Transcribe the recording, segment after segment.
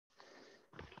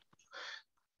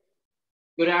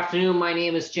Good afternoon. My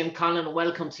name is Jim Conlan.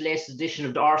 Welcome to the latest edition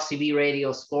of the RCB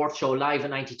Radio Sports Show, live at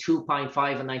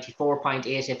 92.5 and 94.8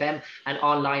 FM and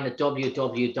online at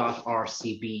www.rcb.ie.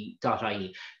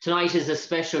 Tonight is a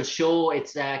special show.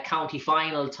 It's county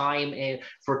final time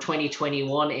for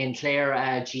 2021 in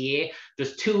Clare GA.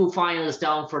 There's two finals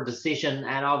down for decision,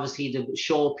 and obviously the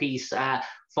showpiece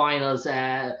finals.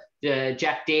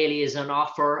 Jack Daly is an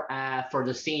offer for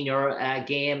the senior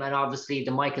game, and obviously the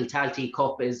Michael Talty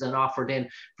Cup is an offer then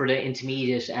for the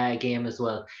intermediate game as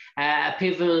well. A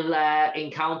pivotal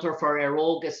encounter for Eire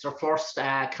Og. It's their first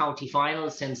county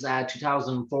final since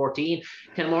 2014.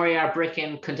 Kilmurry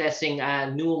Ibrickane contesting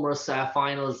numerous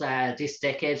finals this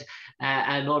decade.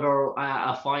 Another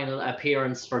final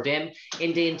appearance for them.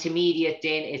 In the intermediate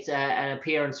then, it's an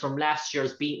appearance from last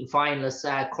year's beaten finalists.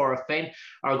 Corofin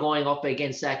are going up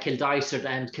against Kildysart,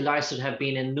 and Kildysart have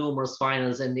been in numerous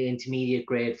finals in the intermediate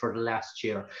grade for the last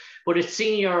year. But it's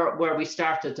senior where we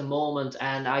start at the moment,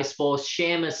 and I suppose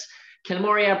Seamus,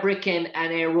 Kilmurry Ibrickane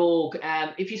and Eire Og,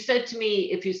 if you said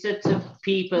to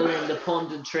people in the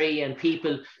punditry and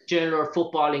people, general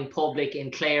footballing public in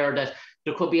Clare, that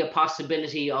there could be a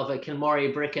possibility of a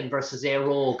Kilmurry Ibrickane versus Eire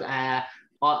Og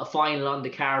a final on the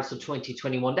cards of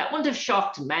 2021, that wouldn't have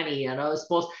shocked many. And I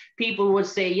suppose people would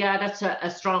say, yeah, that's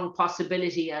a strong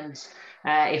possibility. And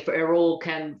if Eire Og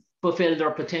can fulfill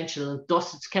their potential,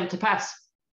 thus it's come to pass.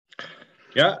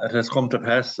 Yeah, it has come to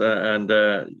pass.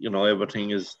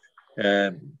 Everything is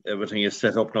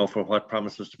set up now for what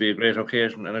promises to be a great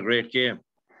occasion and a great game.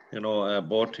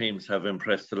 Both teams have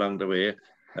impressed along the way.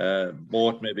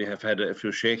 Both maybe have had a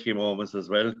few shaky moments as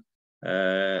well.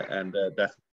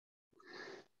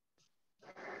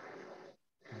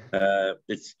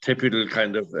 It's typical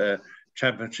kind of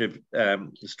championship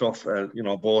stuff.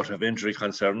 Both have injury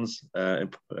concerns,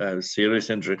 serious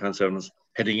injury concerns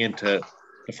heading into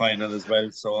the final as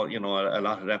well. So a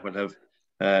lot of that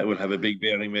will have a big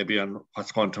bearing maybe on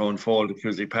what's going to unfold at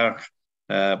Kilmurry Park.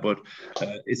 But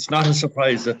it's not a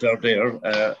surprise that they're there.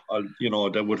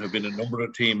 There would have been a number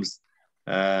of teams,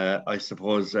 I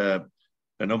suppose, a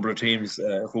number of teams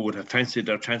who would have fancied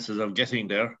their chances of getting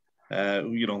there.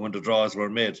 When the draws were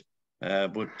made.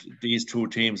 But these two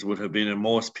teams would have been in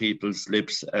most people's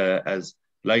lips as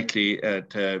likely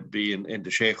to be in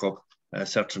the shake-up.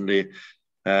 Certainly,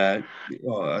 I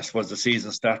suppose the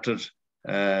season started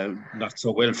not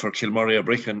so well for Kilmurry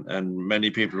Ibrickane, and many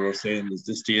people were saying, is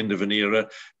this the end of an era,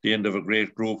 the end of a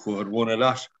great group who had won a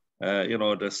lot?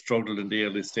 They struggled in the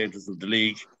early stages of the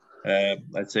league.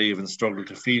 I'd say even struggled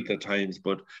to field at times,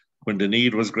 but when the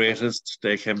need was greatest,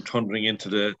 they came thundering into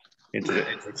the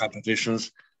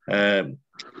competitions.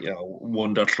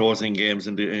 Won their closing games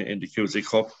in the Kilmurry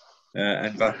Cup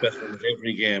and got better with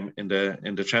every game in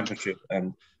the championship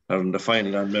and in the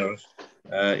final on merit.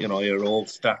 Eire Og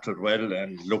started well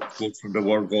and looked good from the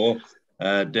word go.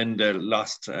 Then they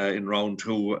lost in round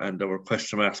two, and there were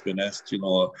question marks being asked.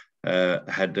 Were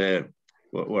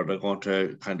they going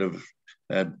to kind of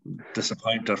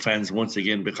disappoint their fans once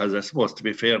again? Because I suppose, to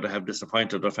be fair, they have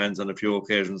disappointed their fans on a few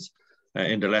occasions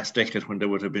in the last decade when they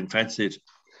would have been fancied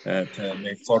to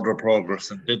make further progress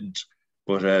and didn't.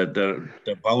 But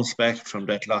they bounced back from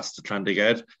that loss to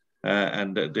Clondigad,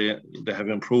 and they have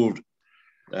improved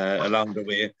along the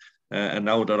way, and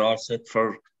now they're all set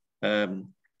for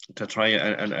to try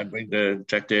and bring the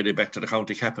Jack Daly back to the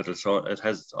county capital. So it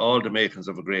has all the makings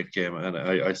of a great game, and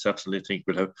I certainly think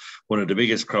we'll have one of the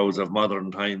biggest crowds of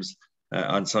modern times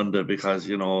on Sunday, because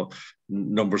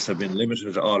numbers have been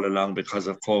limited all along because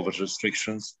of COVID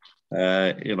restrictions.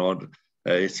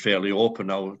 It's fairly open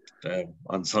now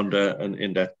on Sunday, and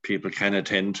in that people can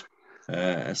attend.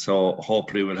 So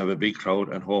hopefully we'll have a big crowd,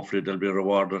 and hopefully they'll be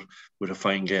rewarded with a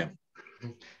fine game.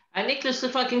 And Nicholas,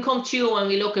 if I can come to you, when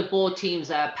we look at both teams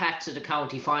packed to the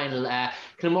county final,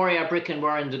 Kilmurry Ibrickane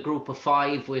were in the group of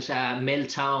five with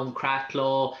Milltown,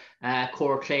 Cracklow,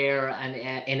 Clare and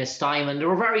Ennistymon. They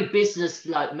were very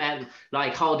business-like men,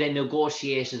 like how they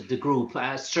negotiated the group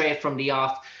straight from the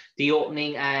off. The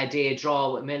opening day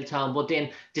draw with Milltown, but then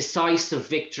decisive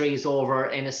victories over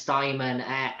Ennistymon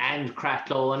and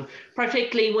Cracklow, and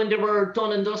particularly when they were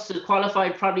done and dusted,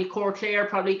 qualified, probably Clare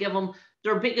probably give them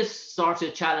their biggest sort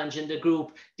of challenge in the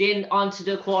group. Then onto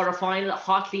the quarter-final,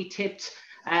 hotly tipped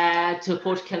to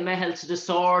put Kilmehel to the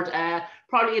sword.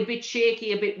 Probably a bit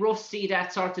shaky, a bit rusty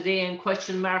that sort of day, and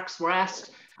question marks were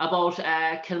asked about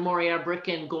Kilmurry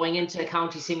Ibrickane going into a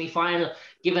county semi-final,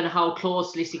 given how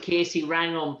close Lissycasey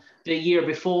rang them the year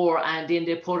before, and then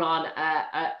they put on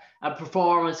a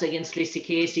performance against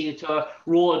Lissycasey to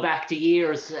roll back the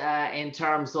years in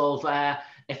terms of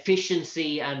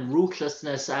efficiency and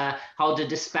ruthlessness, how the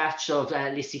dispatch of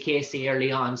Lissycasey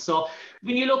early on. So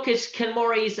when you look at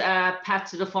Kilmurry's path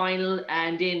to the final,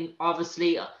 and then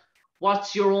obviously,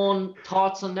 what's your own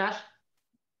thoughts on that?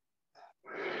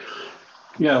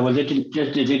 Yeah, well, they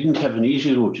didn't have an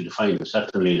easy route to the final.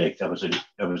 Certainly, like that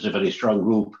was a very strong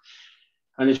group.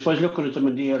 And I suppose looking at them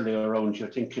in the earlier rounds,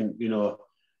 you're thinking, you know,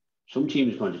 some team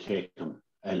is going to take them,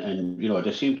 and you know,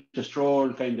 they seem to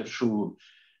stroll kind of through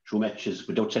matches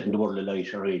without setting the world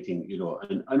alight or anything, you know.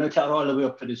 And I thought all the way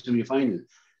up to the semi-final,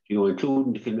 you know,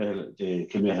 including the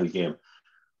Kilmurry game,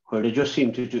 where they just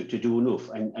seemed to do enough.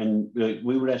 And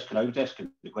we were asking, I was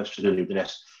asking the question in the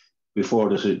last before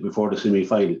the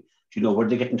semi-final. You know, were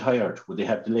they getting tired? Would they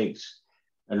have the legs?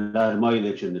 A lot of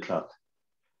mileage in the clock.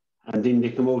 And then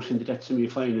they come out into that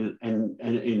semi-final, and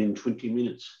in 20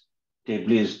 minutes, they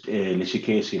blazed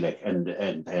Lissycasey, like,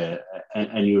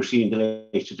 and you're seeing the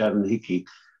likes of Darren Hickey.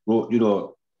 Well, you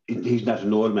know, he's not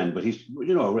an old man, but he's,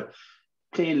 you know,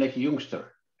 playing like a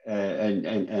youngster. And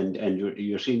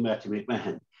you're seeing Emmett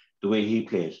McMahon, the way he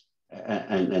plays,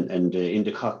 and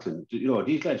Inda Coughlin. You know,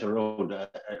 these guys are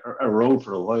around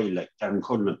for a while, like Darren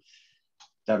Conlan.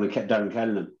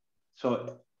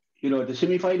 So, you know, the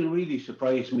semi-final really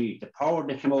surprised me. The power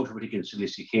they came out of it against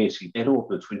Lissycasey, they'd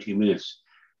opened 20 minutes.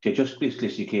 They just blitzed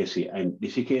Lissycasey, and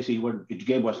Lissycasey, the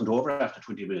game wasn't over after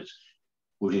 20 minutes,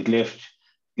 but it left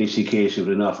Lissycasey with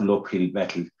an awful uphill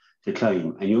battle to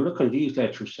climb. And you look at these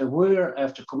lads and say, where,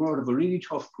 after coming out of a really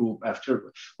tough group,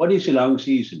 after what is a long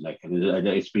season, like, and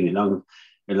it's been a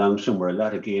long summer, a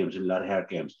lot of games and a lot of hard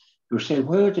games, you're saying,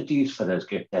 where did these fellas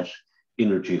get that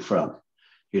energy from?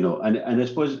 You know, and I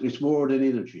suppose it's more than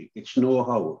energy, it's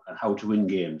know-how and how to win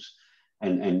games.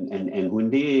 And when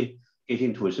they get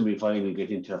into a semi-final,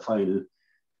 get into a final,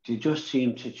 they just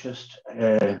seem to just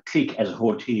click as a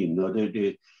whole team. You know,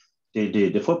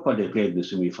 the football they played in the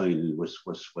semi-final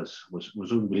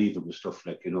was unbelievable stuff,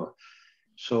 like, you know.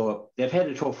 So they've had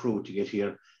a tough road to get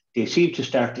here. They seem to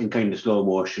start in kind of slow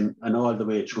motion and all the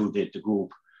way through the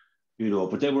group, you know,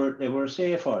 but they were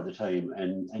safe all the time,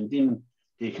 and then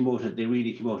they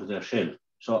really came out of their shell.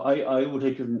 So I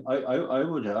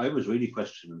was really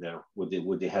questioning there, would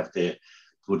they have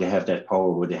that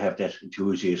power, would they have that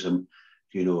enthusiasm,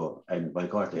 you know, and by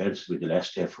God, they answered with the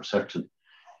last day for certain.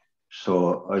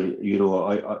 So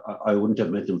I wouldn't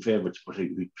have made them favourites, but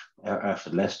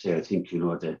after the last day, I think, you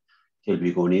know, they'll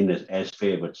be going in as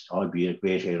favourites, albeit a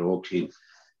great Eire Og team,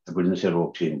 a brilliant Eire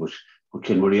Og team, but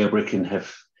Kilmurry Ibrickane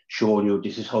have shown you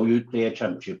this is how you play a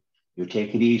championship. You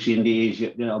take it easy in the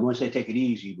easy. You know, I won't say take it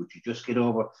easy, but you just get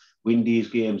over, win these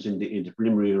games in the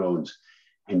preliminary rounds,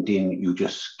 and then you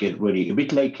just get ready. A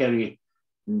bit like Kerry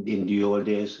in the old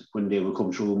days when they would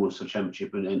come through Munster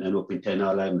Championship and up in 10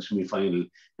 All-Ireland semi-final,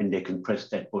 and they can press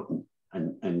that button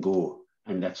and go.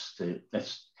 And that's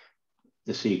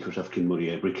the secret of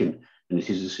Kilmurry Ibrickane, and it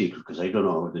is a secret because I don't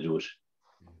know how to do it.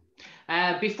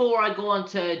 Before I go on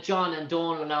to John and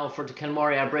Donal now for the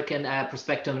Kilmurry Ibrickane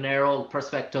perspective and Eire Og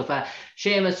perspective,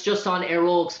 Seamus, just on Eire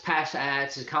Og's path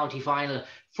to the county final,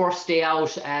 first day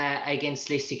out against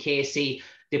Lissycasey,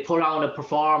 they put on a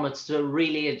performance to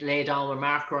really lay down a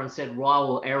marker and said,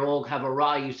 wow, Eire Og have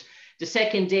arrived. The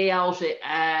second day out,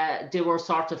 they were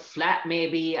sort of flat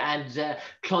maybe, and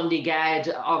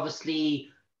Clondigad obviously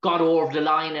got over the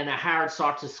line in a hard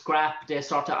sort of scrap. They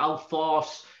sort of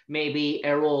outfought maybe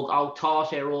Eire Og,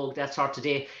 out-taught Eire Og that sort of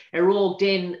day. Eire Og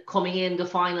then coming in the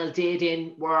final day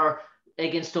then were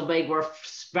against Doonbeg were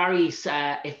very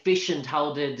efficient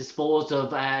how they disposed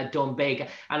of Doonbeg,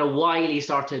 and a wily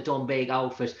sort of Doonbeg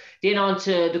outfit. Then on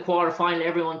to the quarter-final,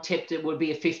 everyone tipped it would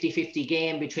be a 50-50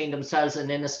 game between themselves and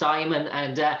Innistymen,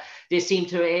 and they seemed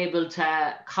to be able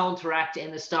to counteract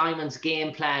Innistymen's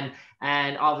game plan.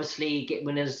 And obviously,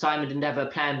 when Innistymen didn't have a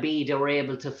plan B, they were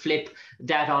able to flip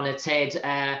that on its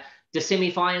head. The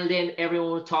semi-final then,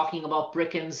 everyone was talking about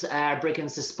Bricken's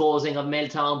disposing of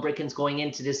Milltown, Bricken's going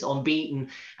into this unbeaten,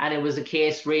 and it was a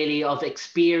case really of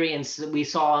experience. We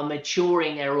saw a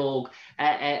maturing Eire Og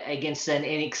against an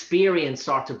inexperienced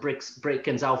sort of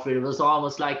Bricken's outfit. It was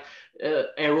almost like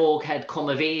Eire Og had come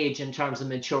of age in terms of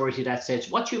maturity at that stage.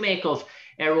 What do you make of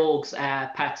Eire Og's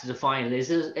path to the final?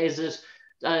 Is it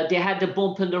they had the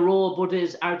bump in the road, but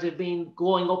are they been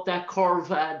going up that curve,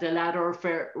 the ladder,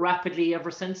 rapidly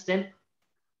ever since then?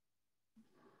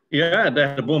 Yeah, they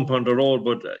had a bump on the road,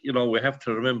 but you know, we have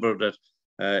to remember that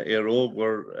Eire Og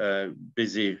were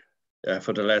busy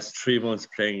for the last 3 months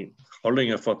playing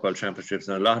hurling and football championships,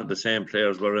 and a lot of the same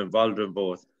players were involved in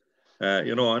both.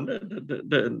 You know, and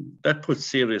that puts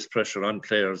serious pressure on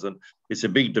players, and it's a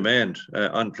big demand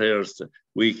on players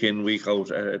week in, week out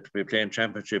to be playing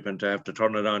championship and to have to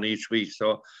turn it on each week.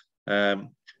 So,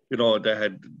 you know,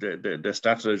 they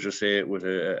started, as you say, with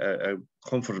a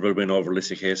comfortable win over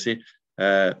Lissycasey.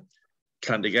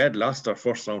 Clondegad lost their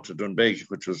first round to Dunbeg,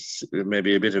 which was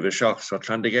maybe a bit of a shock. So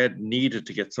Clondegad needed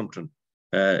to get something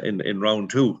in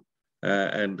round 2.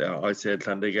 And I said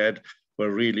Clondegad were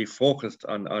really focused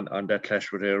on that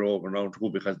clash with Eire Og in round 2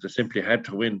 because they simply had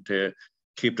to win to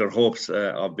keep their hopes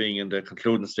of being in the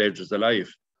concluding stages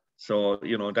alive. So,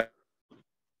 you know, that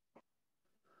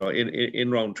in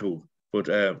round 2. But,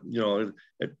 you know,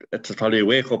 it's probably a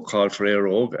wake-up call for Eire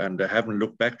Og, and they haven't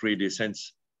looked back really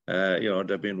since. You know,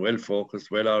 they've been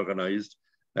well-focused, well-organised.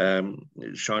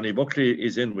 Shawnee Buckley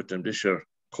is in with them this year,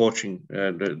 coaching,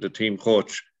 the team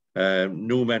coach.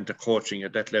 New man to coaching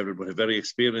at that level, but a very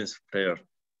experienced player.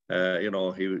 You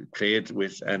know, he played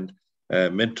with and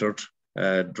mentored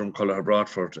Drumcollar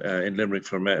Broadford in Limerick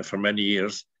for many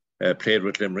years. Played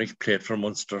with Limerick, played for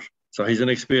Munster. So he's an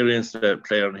experienced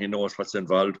player, and he knows what's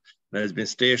involved. And has been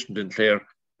stationed in Clare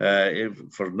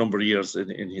for a number of years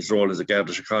in his role as a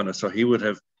Garda Síochána. So he would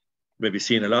have maybe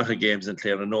seen a lot of games in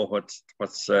Clare and know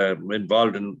what's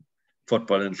involved in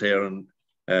football in Clare, and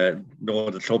know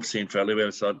the club scene fairly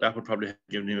well. So that would probably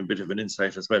give him a bit of an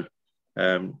insight as well.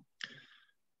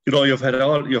 You know, you've had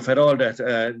all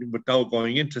that, but now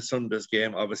going into Sunday's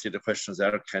game, obviously the questions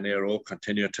are: can Eire Og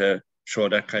continue to show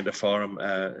that kind of form?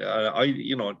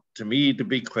 You know, to me, the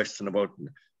big question about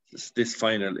this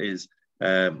final is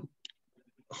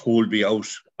who will be out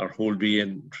or who will be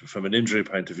in from an injury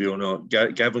point of view. You know,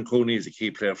 Gavin Cooney is a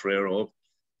key player for Eire Og.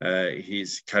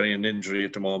 He's carrying an injury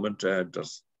at the moment.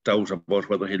 There's doubt about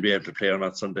whether he'll be able to play or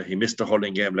not Sunday. He missed the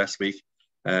hurling game last week.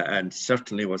 And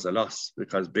certainly was a loss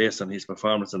because based on his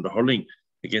performance in the hurling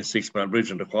against Sixmile Bridge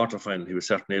in the quarterfinal, he was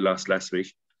certainly lost last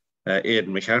week.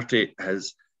 Aidan McCarthy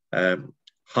has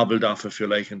hobbled off, if you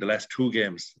like, in the last 2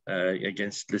 games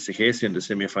against Lissycasey in the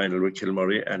semi-final with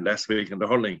Kilmurry, and last week in the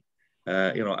hurling.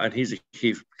 You know, and he's a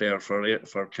key player for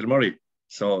Kilmurry.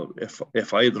 So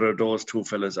if either of those 2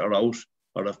 fellas are out,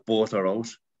 or if both are out,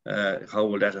 how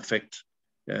will that affect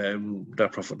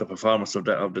the performance of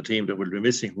the team that will be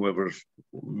missing, whoever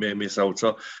may miss out?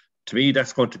 So to me,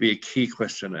 that's going to be a key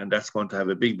question, and that's going to have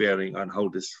a big bearing on how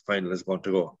this final is going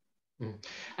to go.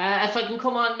 If I can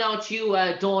come on now to you,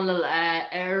 Donal,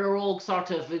 Eire Og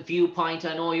sort of viewpoint.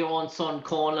 I know your own son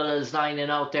Conlan is lining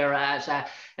out there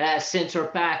at centre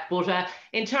back, but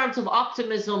in terms of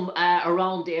optimism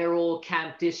around the Eire Og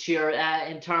camp this year,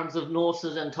 in terms of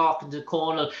noticing and talking to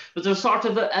Conlan, but there's sort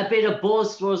of a bit of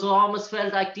buzz. There was almost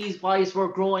felt like these boys were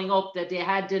growing up, that they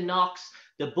had the knocks,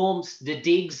 the bumps, the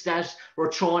digs that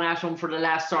were thrown at them for the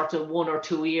last sort of 1 or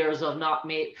 2 years of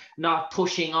not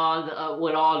pushing on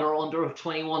with all their under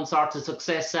 21 sort of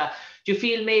success. Do you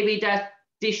feel maybe that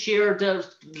this year the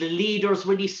leaders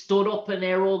really stood up in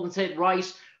Eire Og and said,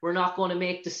 right, we're not going to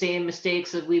make the same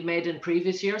mistakes that we've made in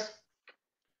previous years?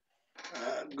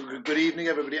 Good evening,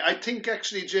 everybody. I think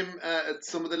actually, Jim,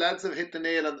 some of the lads have hit the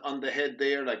nail on the head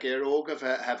there. Like Eire Og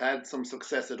have had some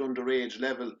success at underage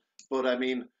level, but I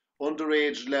mean,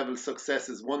 underage level success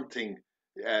is one thing.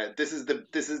 This is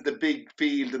the big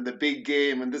field and the big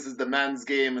game, and this is the man's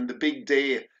game and the big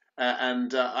day.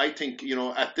 And I think, you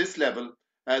know, at this level,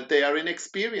 they are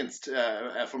inexperienced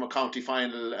from a county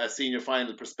final, a senior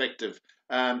final perspective.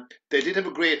 They did have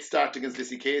a great start against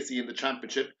Lissycasey in the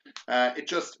championship.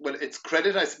 It's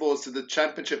credit, I suppose, to the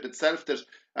championship itself that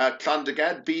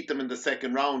Clondegad beat them in the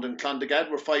second round, and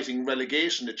Clondegad were fighting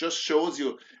relegation. It just shows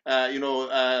you,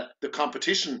 the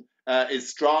competition is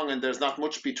strong, and there's not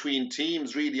much between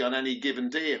teams really on any given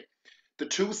day. The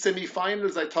 2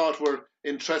 semi-finals I thought were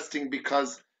interesting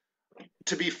because,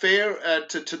 to be fair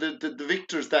to the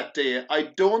victors that day, I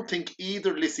don't think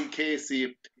either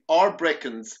Lissycasey or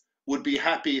Breckens would be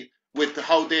happy with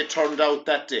how they turned out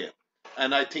that day.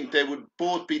 And I think they would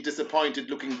both be disappointed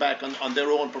looking back on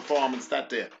their own performance that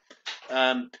day.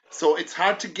 So it's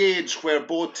hard to gauge where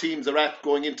both teams are at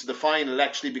going into the final,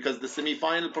 actually, because the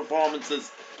semi-final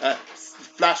performances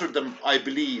flattered them, I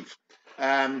believe.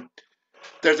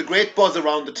 There's a great buzz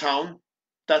around the town.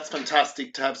 That's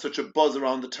fantastic to have such a buzz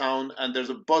around the town, and there's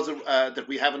a buzz that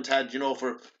we haven't had,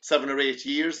 for 7 or 8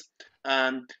 years.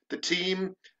 The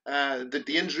team, the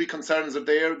injury concerns are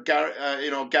there.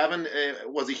 Gavin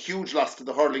was a huge loss to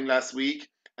the hurling last week,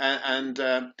 and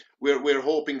we're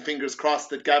hoping, fingers crossed,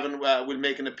 that Gavin will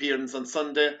make an appearance on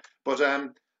Sunday. But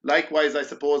likewise, I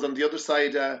suppose on the other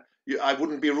side, I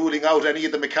wouldn't be ruling out any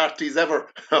of the McCarthy's ever.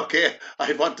 Okay,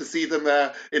 I want to see them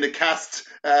in a cast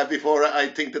before I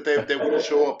think that they will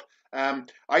show up.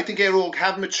 I think Eire Og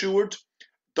have matured.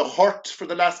 The hurt for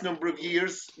the last number of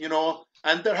years,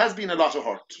 And there has been a lot of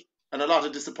hurt and a lot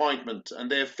of disappointment, and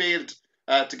they have failed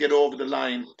to get over the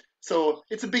line. So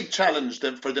it's a big challenge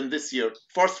for them this year.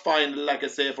 First final, like I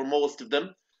say, for most of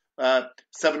them.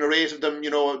 7 or 8 of them,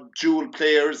 dual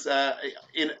players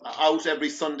out every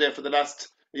Sunday for the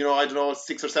last,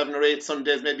 6 or 7 or 8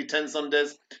 Sundays, maybe 10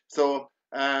 Sundays. So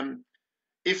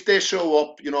if they show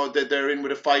up, that they're in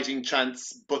with a fighting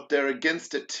chance, but they're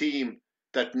against a team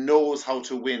that knows how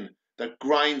to win, that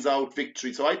grinds out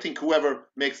victory. So I think whoever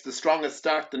makes the strongest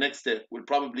start the next day will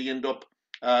probably end up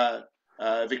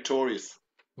victorious.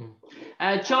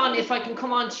 John, if I can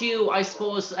come on to you, I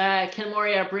suppose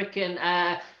Kilmurry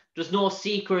Ibrickane, there's no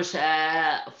secret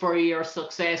for your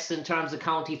success in terms of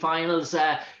county finals.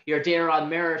 You're there on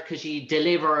merit because you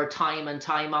deliver time and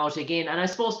time out again. And I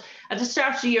suppose at the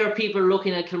start of the year, people are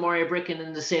looking at Kilmurry Ibrickane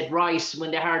and they said, right,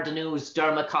 when they heard the news,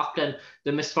 Dermot Coughlin,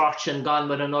 the misfortune, gone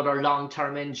with another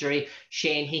long-term injury.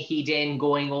 Shane Hickey then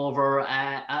going over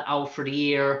out for the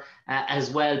year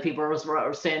as well. People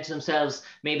were saying to themselves,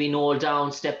 maybe Noel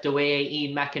Down stepped away,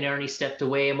 Ian McInerney stepped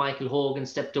away, Michael Hogan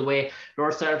stepped away. They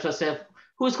were saying to themselves,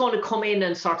 who's going to come in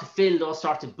and sort of fill those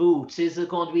sort of boots? Is it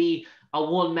going to be a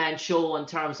one-man show in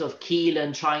terms of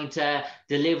Keelan trying to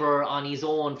deliver on his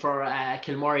own for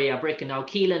Kilmurry Ibrickane? Now,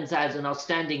 Keelan's had an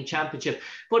outstanding championship,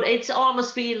 but it's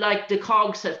almost feel like the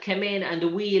cogs have come in and the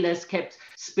wheel has kept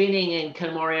spinning in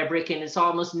Kilmurry Ibrickane. It's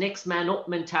almost next man up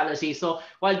mentality. So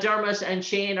while Dermot and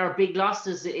Shane are big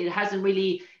losses, it hasn't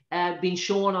really been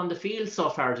shown on the field so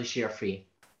far this year for you.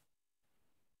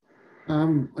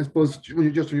 I suppose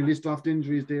when you list off the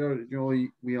injuries there,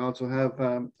 we also have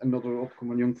another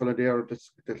upcoming young fella there that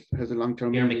has a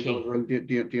long-term injury.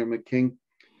 Ger McKing,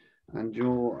 and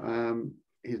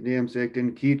his namesake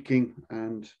then Keith King,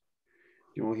 and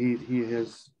he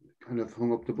has kind of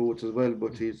hung up the boots as well.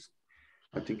 But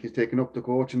I think he's taken up the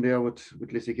coaching there with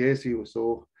Lissy Casey,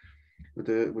 so with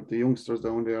the youngsters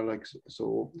down there, like,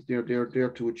 so they're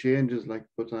two changes, like,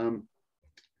 but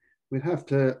we'd have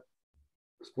to,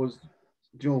 I suppose,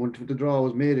 when the draw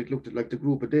was made, it looked like the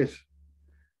group of death,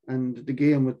 and the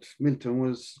game with Milton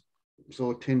was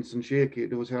so tense and shaky.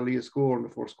 There was hardly a score in the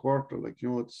first quarter, like, they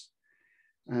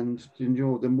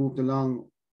moved along,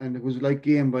 and it was like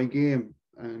game by game,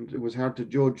 and it was hard to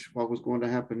judge what was going to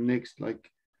happen next, like.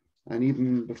 And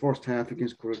even the first half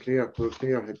against Clare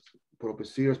had put up a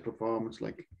serious performance,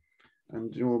 like,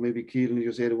 and maybe Keelan, as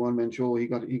you say, the one-man show, he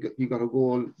got a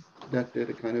goal that day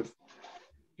that kind of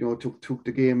took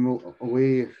the game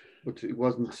away, but it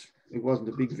wasn't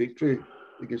a big victory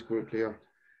against Clare.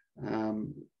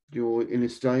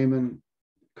 Ha'Inifein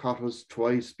caught us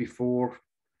twice before.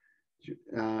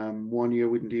 One year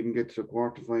we didn't even get to the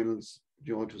quarterfinals.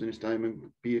 It was Ha'Inifein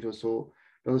beat us, so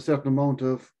there was a certain amount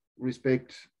of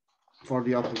respect for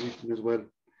the opposition as well.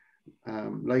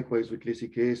 Likewise with Lissy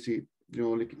Casey,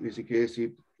 Lissy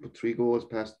Casey put 3 goals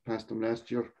past them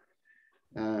last year.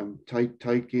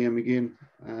 Tight game again,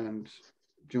 and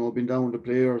been down the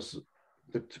players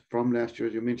that from last year,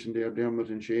 as you mentioned there, Dermot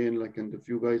and Shane, like, and the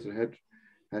few guys that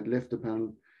had left the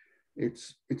panel. It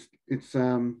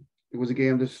was a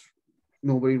game that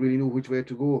nobody really knew which way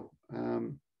to go.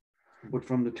 But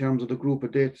from the terms of the group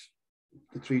of death,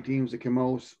 the 3 teams that came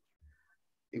out,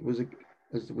 it was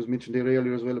as it was mentioned there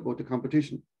earlier as well about the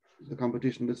competition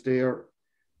that's there.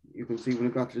 You can see when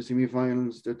it got to the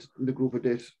semi-finals that the group of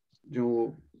death,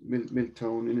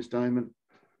 Milltown, Ha'Inifein,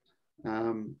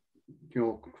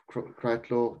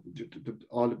 Cratloe,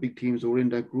 all the big teams that were in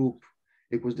that group.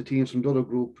 It was the teams from the other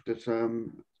group that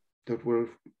were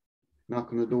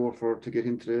knocking the door to get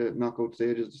into the knockout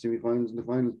stages, the semi-finals and the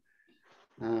final.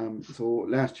 So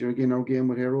last year again, our game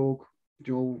with Eire Og,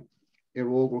 Eire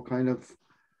Og were kind of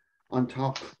on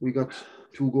top. We got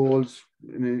 2 goals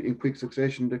in quick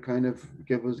succession that kind of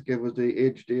gave us the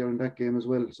edge there in that game as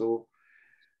well. So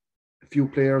a few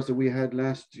players that we had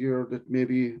last year that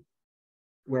maybe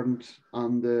weren't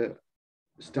on the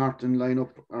starting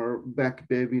lineup are back,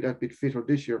 maybe that bit fitter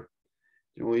this year.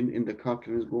 In the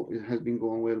Coughlin it has been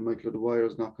going well. Michael Dwyer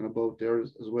is knocking about there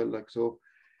as well. Like, so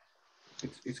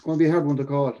it's going to be a hard one to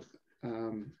call.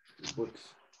 But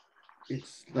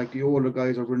it's like the older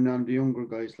guys are running on the younger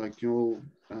guys. Like,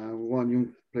 one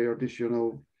young player this year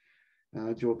now,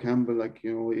 Joe Campbell, like,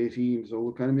 18. So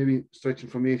we're kind of maybe stretching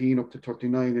from 18 up to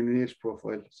 39 in an age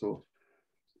profile. So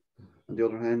on the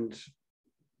other hand,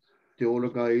 the older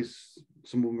guys,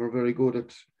 some of them are very good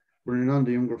at running on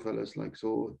the younger fellas. Like,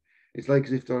 so it's like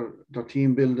as if they're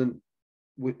team building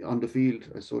on the field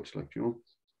as such, like,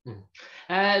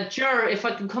 Ger, if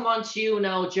I can come on to you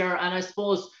now, Ger, and I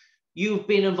suppose you've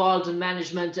been involved in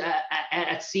management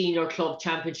at senior club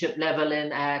championship level in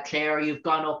Clare. You've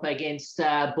gone up against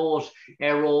both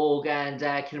Eire Og and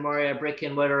Kilmurry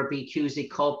Ibrickane, whether it be Cusack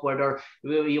Cup, whether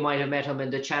you might have met them in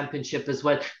the championship as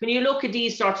well. When you look at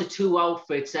these sort of two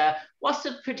outfits, what's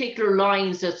the particular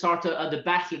lines that sort of are the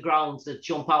battlegrounds that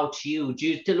jump out to you? Do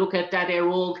you look at that Eire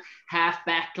Og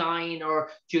half-back line, or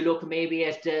do you look maybe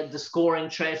at the scoring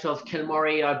threat of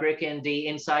Kilmurry Ibrickane, the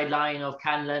inside line of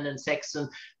Conlan and Sexton?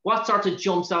 What sort of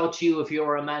jumps out to you if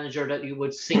you're a manager that you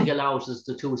would single out as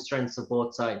the two strengths of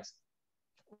both sides?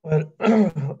 Well,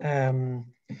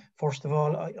 first of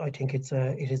all, I think it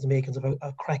is the makings of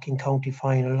a cracking county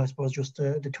final. I suppose just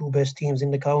the two best teams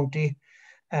in the county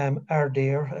are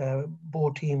there.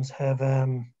 Both teams have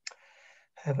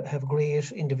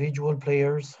great individual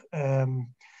players.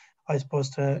 I suppose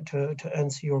to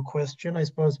answer your question, I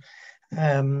suppose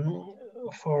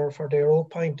for their own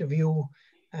point of view,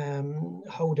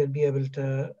 how they'll be able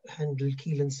to handle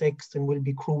Keelan Sexton will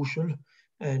be crucial,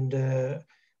 and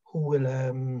who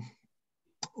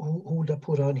they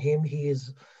put on him. He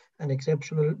is an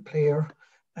exceptional player,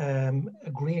 a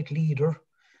great leader,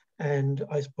 and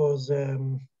I suppose that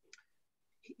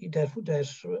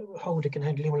how they can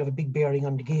handle him will have a big bearing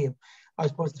on the game. I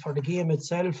suppose for the game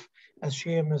itself, as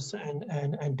Seamus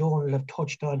and Donal have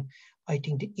touched on, I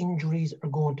think the injuries are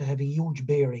going to have a huge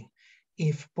bearing.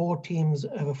 If both teams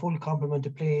have a full complement to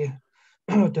play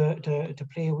to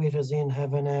play with, as in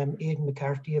having Aidan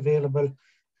McCarthy available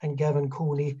and Gavin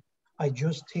Cooney, I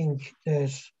just think that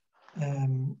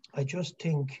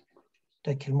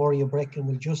Kilmurry Ibrickane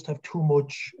will just have too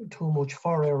much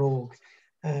for Eire Og.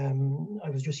 I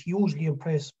was just hugely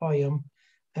impressed by them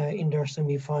in their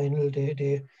semi-final.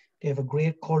 They have a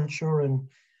great culture and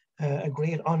a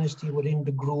great honesty within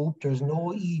the group. There's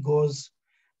no egos.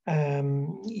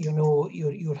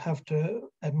 You'd have to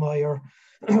admire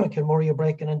Kilmurry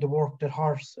Ibrickane and the work that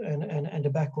Horse and the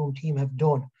backroom team have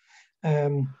done.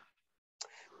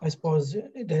 I suppose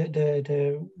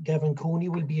the Gavin Cooney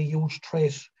will be a huge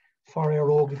threat for Eire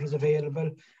Og if he's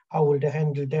available. How will they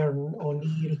handle Darren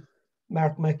O'Neill,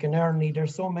 Mark McInerney?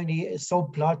 There's so many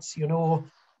subplots,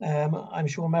 I'm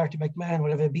sure Marty McMahon will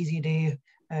have a busy day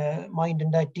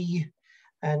minding that D.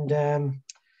 And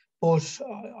but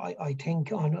I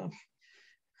think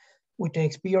with the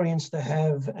experience they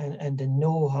have and the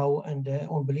know-how and the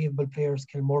unbelievable players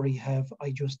Kilmurry have,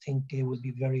 I just think they will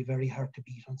be very, very hard to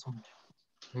beat on Sunday.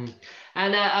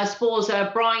 And I suppose,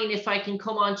 Brian, if I can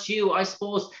come on to you, I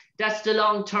suppose that's the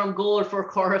long-term goal for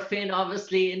Corofin,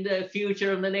 obviously, in the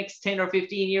future, in the next 10 or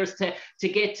 15 years, to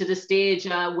get to the stage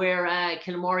where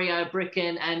Kilmurry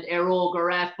Ibrickane and Eire Og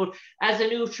are at. But as a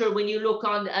neutral, when you look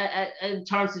on in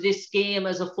terms of this game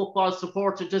as a football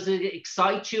supporter, does it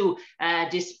excite you,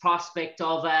 this prospect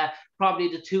of probably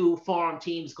the two form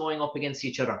teams going up against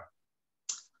each other?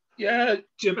 Yeah,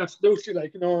 Jim, absolutely. I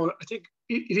think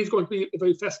it is going to be a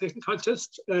very fascinating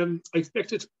contest. I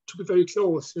expect it to be very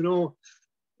close, we all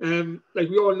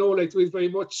know, there is very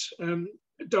much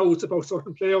doubts about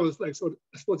certain players. So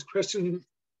I suppose the question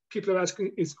people are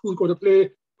asking is who's going to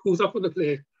play, who's not going to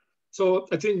play. So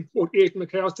I think both Aidan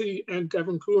McCarthy and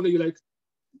Gavin Cooney,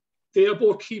 they are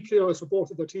both key players for both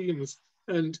of their teams.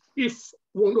 And if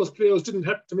one of those players didn't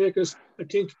have to make it, I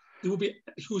think it would be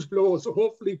a huge blow. So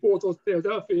hopefully both those players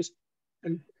are fit,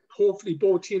 and hopefully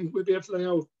both teams will be able to line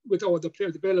out with all the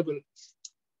players available.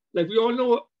 We all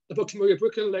know about Kilmurry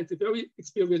Ibrickane, they're very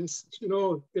experienced, they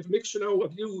have a mixture now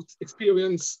of youth,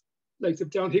 experience, they've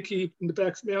John Hickey in the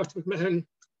backs, Emmett McMahon,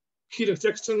 Keelan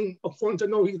Sexton up front. I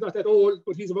know he's not that old,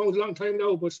 but he's around a long time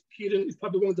now, but Keelan is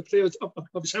probably one of the players of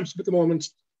the championship at the moment.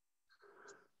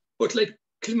 But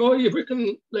Kilmurry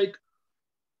Ibrickane,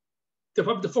 they're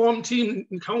probably the form team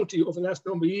in county over the last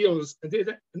number of years, and they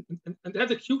have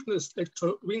the cuteness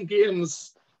to win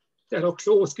games that are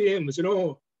close games,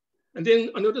 And then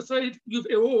on the other side, you have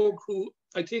Eire Og, who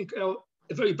I think are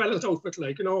a very balanced outfit. They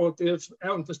have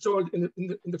Aaron Fitzgerald in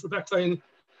the full back line,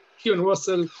 Kieran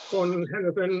Russell, Conal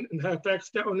hAinifein in half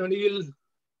backs, Darren O'Neill,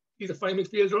 he's a fine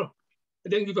midfielder,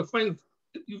 and then you have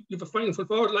a fine full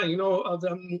forward line,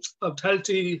 of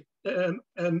Talty,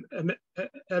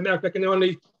 Mark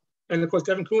McInerney, and of course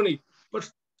Gavin Cooney. But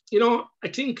I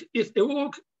think if Eire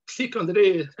Og click on the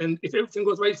day, and if everything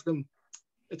goes right for them,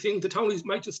 I think the Townies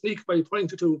might just sneak by a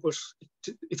point or two, but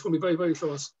it's going to be very, very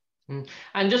close.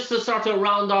 And just to sort of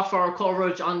round off our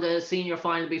coverage on the senior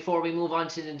final before we move on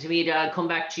to the intermediate, I'll come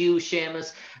back to you,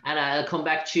 Seamus, and I'll come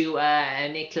back to you,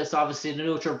 Nicholas. Obviously, the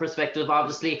neutral perspective,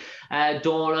 obviously,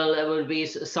 Donal will be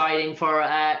siding for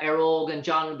Eire Og, and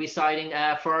John will be siding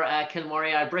for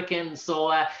Kilmurry Ibrickane.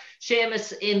 So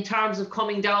Seamus, in terms of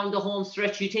coming down the home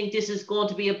stretch, you think this is going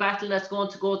to be a battle that's going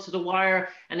to go to the wire?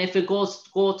 And if it goes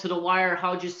to the wire,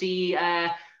 how do you see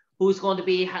who's going to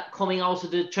be coming out of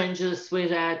the trenches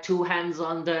with two hands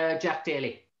on the Jack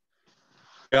Daly?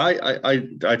 Yeah,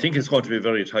 I think it's going to be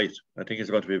very tight. I think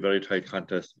it's going to be a very tight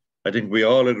contest. I think we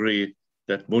all agree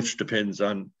that much depends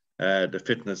on the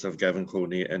fitness of Gavin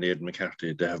Cooney and Aidan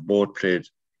McCarthy. They have both played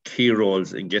key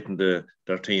roles in getting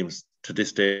their teams to this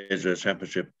stage of the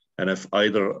championship. And if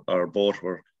either or both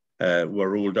were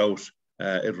ruled out,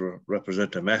 it will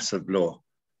represent a massive blow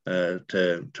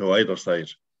to either side.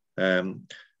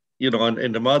 You know,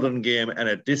 in the modern game and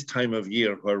at this time of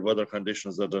year where weather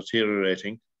conditions are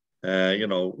deteriorating, you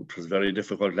know, it was very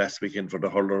difficult last weekend for the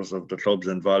hurlers of the clubs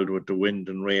involved with the wind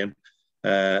and rain.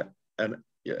 And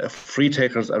free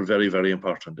takers are very, very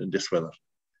important in this weather.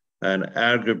 And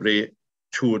arguably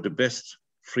two of the best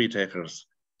free takers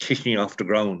kicking off the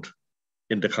ground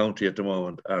in the county at the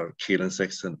moment are Keelan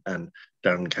Sexton and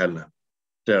Ger Kelly.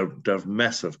 They're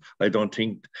massive. I don't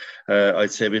think,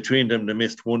 I'd say between them, they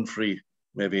missed one free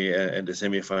maybe in the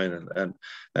semi-final. And,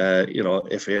 you know,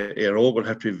 if Eire Og will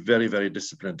have to be very, very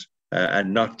disciplined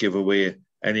and not give away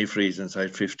any frees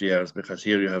inside 50 yards, because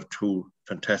here you have two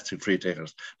fantastic free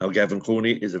takers. Now, Gavin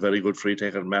Cooney is a very good free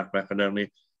taker, Mark McInerney,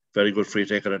 very good free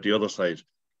taker at the other side.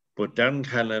 But Ger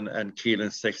Kelly and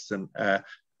Keelan Sexton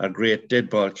are great dead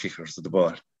ball kickers of the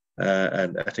ball.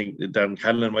 And I think Ger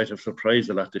Kelly might have surprised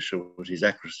a lot this year with his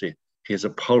accuracy. He has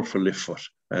a powerful lift foot.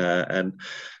 And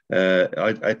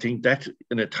I think that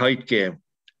in a tight game,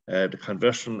 the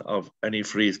conversion of any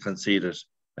frees conceded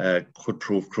could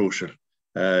prove crucial.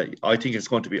 I think it's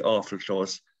going to be awful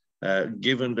close,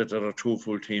 given that there are two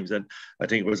full teams. And I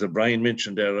think it was Brian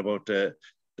mentioned there about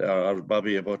or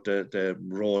Bobby about the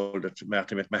role that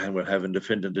Martin McMahon will have in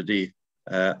defending the D.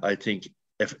 I think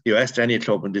if you asked any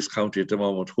club in this county at the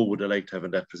moment who would have liked to have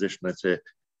in that position, I'd say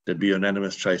there'd be an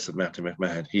unanimous choice of Martin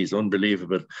McMahon. He's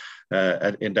unbelievable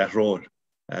in that role.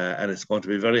 And it's going to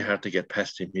be very hard to get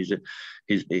past him.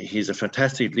 He's a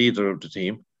fantastic leader of the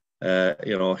team.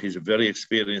 You know, he's a very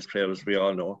experienced player, as we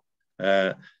all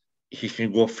know. He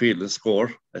can go field and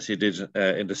score, as he did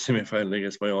in the semi-final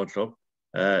against my own club.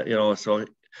 You know, so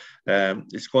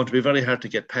it's going to be very hard to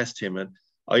get past him. And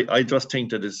I just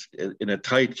think that it's in a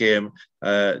tight game,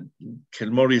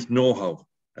 Kilmurry's know-how,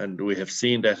 and we have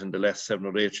seen that in the last 7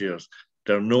 or 8 years,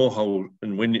 their know-how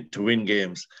to win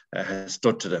games has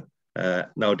stood to them.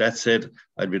 Now, that said,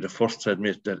 I'd be the first to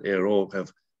admit that Eire Og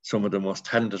have some of the most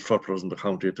talented footballers in the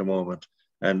county at the moment.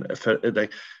 And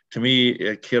to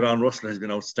me, Kieran Russell has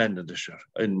been outstanding this year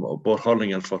in both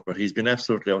hurling and football. He's been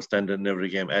absolutely outstanding in every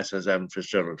game, as has Alan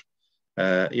Fitzgerald.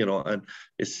 You know, and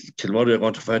Kilmurry are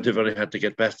going to find it very hard to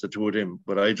get past the two of them.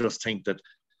 But I just think that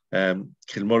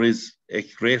Kilmurry's a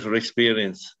greater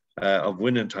experience of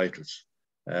winning titles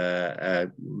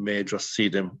may just see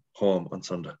them home on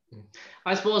Sunday.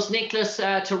 I suppose, Nicholas,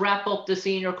 to wrap up the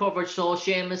senior coverage, so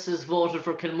Seamus has voted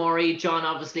for Kilmurry, John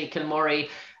obviously Kilmurry,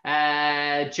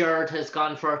 Gerard has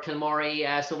gone for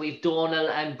Kilmurry, so we've Donal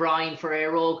and Brian for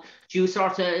Eire Og. Do you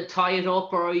sort of tie it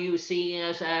up, or are you seeing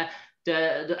it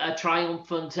a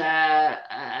triumphant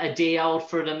a day out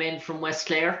for the men from West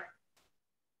Clare?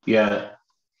 Yeah,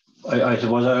 I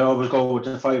suppose I always go with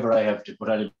the fiver I have to put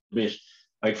on a bit.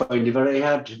 I find it very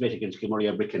hard to bet against Kilmurry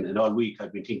Ibrickane, and all week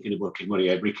I've been thinking about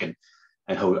Kilmurry Ibrickane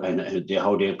and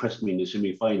how they impressed me in the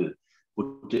semi-final.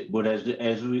 But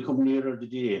as we come nearer the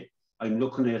day, I'm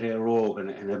looking at Eire Og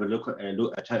and have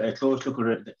a close look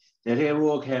at that Eire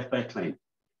Og half-back line.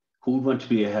 Who would want to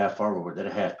be a half-forward at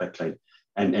a half-back line?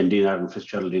 And then Aaron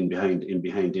Fitzgerald in behind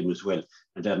him as well,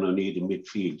 and Darren O'Neill in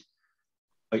midfield.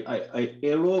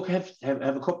 Eire Og have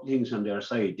a couple of things on their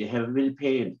side. They have a bit of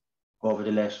pain over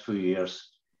the last few years,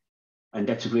 and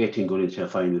that's a great thing going into a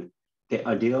final.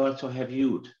 They also have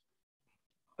youth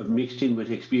mixed in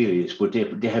with experience, but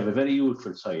they have a very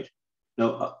youthful side.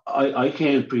 Now, I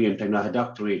can't preempt, I'm not a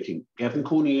doctor rating. Gavin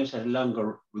Cooney has had a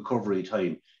longer recovery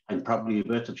time and probably a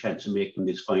better chance of making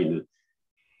this final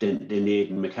than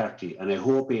Aidan McCarthy. And I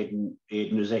hope Aidan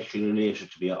is actually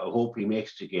related to me. I hope he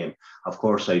makes the game. Of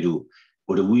course I do.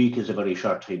 But a week is a very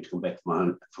short time to come back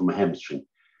from a hamstring.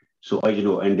 So I don't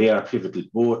know, and they are pivotal,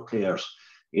 both players.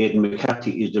 Aidan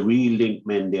McCarthy is the real link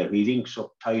man there. He links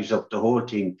up, ties up the whole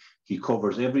thing. He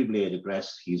covers every blade of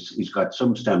grass. He's got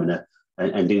some stamina.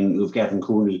 And then if Gavin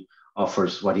Cooney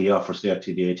offers what he offers there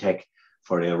to the attack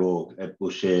for Eire Og,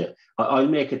 I'll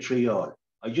make it 3-3.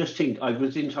 I just think, I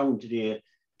was in town today, it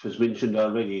was mentioned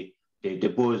already, the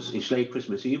buzz, it's like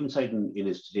Christmas Eve inside in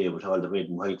us today with all the red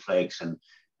and white flags, and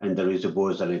there is a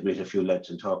buzz, and I've met a few lads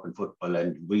and talking football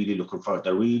and really looking forward.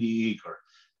 They're really eager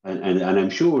And I'm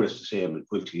sure it's the same in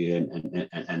Quilty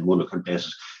and one of the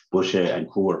places, but and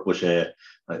Core. But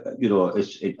you know,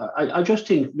 I just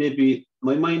think maybe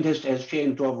my mind has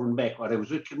changed over and back. What I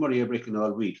was with Kilmurry Ibrickane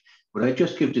all week, but I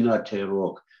just give the nod to Eire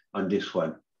Og on this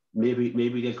one.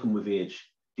 Maybe they'll come of age.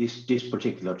 This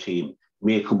particular team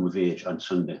may come of age on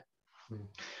Sunday.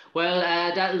 Well,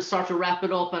 that'll sort of wrap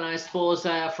it up, and I suppose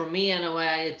for me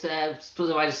anyway,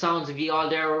 suppose by the sounds of you all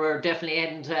there, we're definitely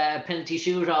heading to a penalty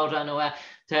shootout anyway.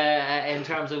 In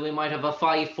terms of we might have a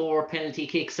 5-4 penalty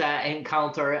kicks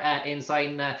encounter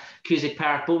inside Cusack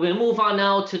Park. But we'll move on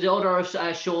now to the other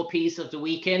showpiece of the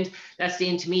weekend. That's the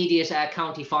intermediate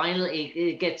county final.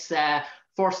 It gets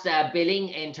first billing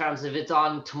in terms of it's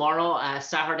on tomorrow,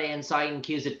 Saturday inside in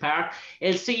Cusack Park.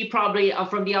 It'll see probably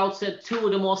from the outset two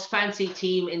of the most fancy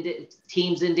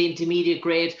teams in the intermediate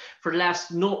grade for the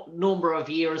last number of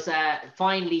years.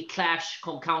 Finally clash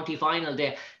come county final.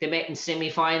 They met in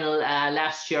semi-final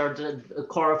last year. The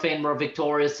Corofin were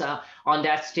victorious on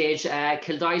that stage.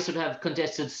 Kildysart have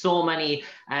contested so many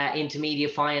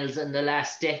intermediate finals in the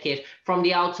last decade. From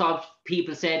the outside,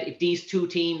 people said if these two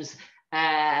teams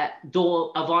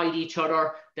don't avoid each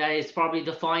other, that is probably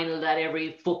the final that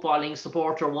every footballing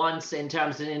supporter wants in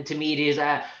terms of an intermediate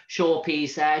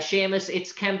showpiece. Seamus,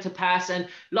 it's come to pass, and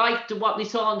like what we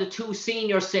saw in the two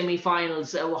senior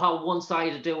semi-finals, how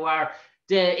one-sided they were,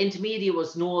 the intermediate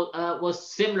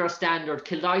was similar standard.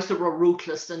 Kildysart were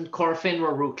ruthless and Corofin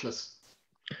were ruthless.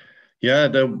 Yeah,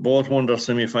 they both won their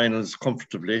semi-finals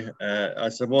comfortably. I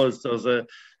suppose there's a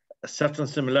certain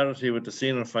similarity with the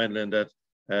senior final in that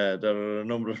there are a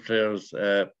number of players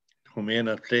who may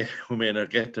not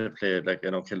get to play. Like,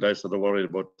 you know, Kildysart are worried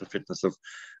about the fitness of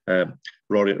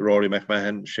Rory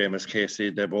McMahon, Seamus Casey.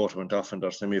 They both went off in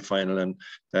their semi-final, and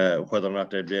whether or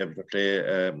not they'll be able to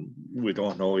play, we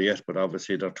don't know yet. But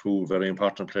obviously, they're two very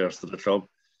important players to the club.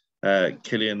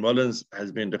 Killian Mullins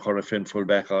has been the Corofin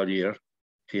fullback all year.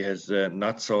 He has the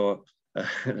not so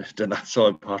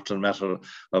important matter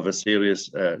of a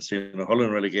serious senior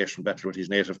hurling relegation battle with his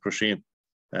native Corofin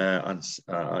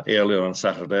earlier on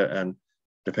Saturday, and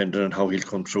depending on how he'll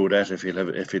come through that, if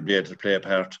he'll be able to play a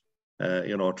part,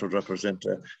 you know, to represent,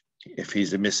 if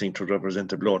he's missing, to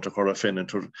represent a blow to Corofin,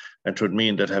 and to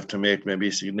mean that have to make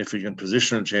maybe significant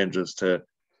positional changes to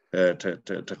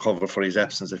cover for his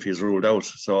absence if he's ruled out.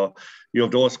 So you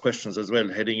have those questions as well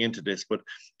heading into this, but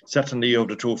certainly you have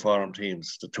the two foreign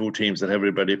teams, the two teams that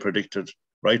everybody predicted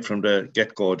right from the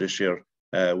get-go this year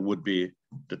would be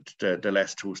the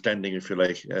last two standing, if you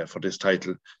like, for this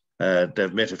title.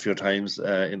 They've met a few times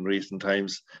in recent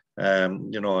times.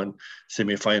 You know, in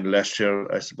semi-final last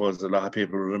year, I suppose a lot of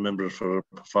people remember for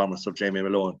the performance of Jamie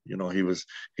Malone. You know,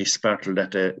 he sparkled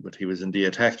that day, but he was in the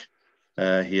attack.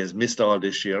 He has missed all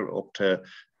this year up to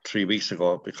 3 weeks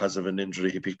ago because of an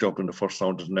injury he picked up in the first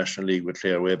round of the National League with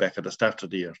Clare way back at the start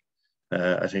of the year.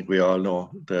 I think we all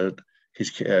know that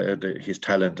his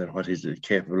talent and what he's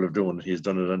capable of doing. He's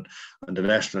done it on the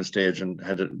national stage and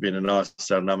had been an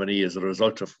All-Star nominee as a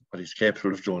result of what he's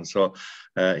capable of doing. So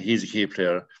he's a key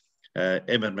player.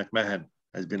 Emmett McMahon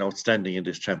has been outstanding in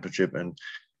this championship, and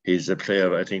he's a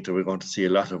player I think that we're going to see a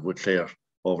lot of with Clare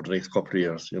over the next couple of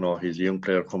years. You know, he's a young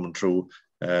player coming through,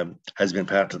 has been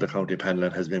part of the county panel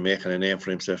and has been making a name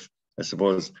for himself, I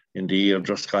suppose, in the year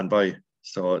just gone by.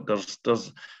 So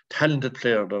there's talented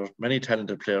players. There are many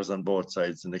talented players on both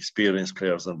sides and experienced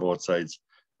players on both sides.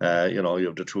 You know, you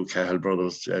have the two Cahill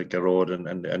brothers, Ger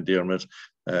and Dermot,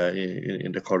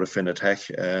 in the Corofin attack.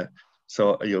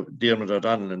 So you have Dermot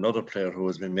O'Donnell, another player who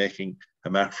has been making a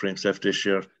mark for himself this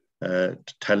year.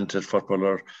 Talented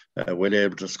footballer, well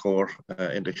able to score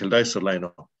in the Kildysart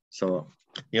lineup. So,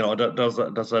 you know,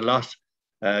 there's a lot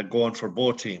going for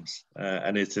both teams,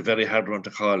 and it's a very hard one to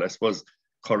call. I suppose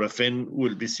Corofin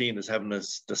will be seen as having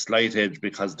the slight edge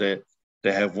because they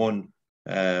have won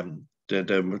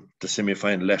the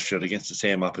semi-final last year against the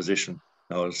same opposition.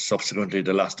 Now, subsequently,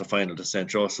 they lost the final to St.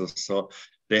 Joseph's, so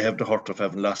they have the hurt of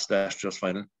having lost last year's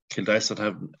final. Kildysart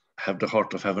have the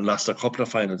hurt of having lost a couple of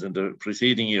finals in the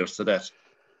preceding years to that.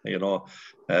 You know,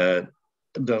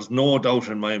 there's no doubt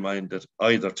in my mind that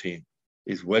either team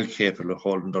is well capable of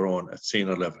holding their own at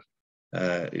senior level.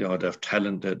 You know, they've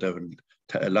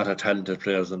a lot of talented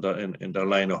players in their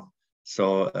lineup.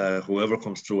 So whoever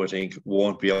comes through, I think,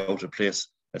 won't be out of place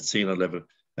at senior level.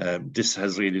 This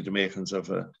has really the makings of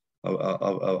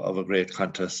a great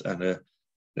contest, and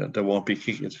there won't be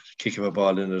kick of a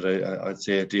ball in it, I'd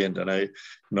say, at the end. And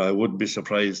I wouldn't be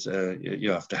surprised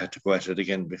you have to go at it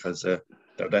again, because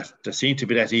they seem to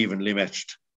be that evenly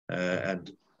matched. And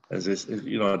as is,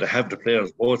 you know, they have the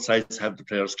players, both sides have the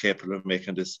players capable of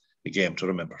making this a game to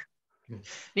remember.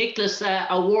 Nicholas,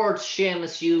 a word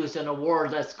Seamus used, and a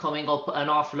word that's coming up an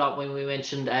awful lot when we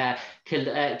mentioned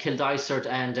Kildysart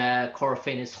and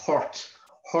Corofin, is hurt.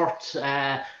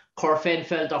 Corofin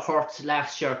felt the hurt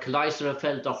last year. Kildysart have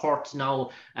felt the hurt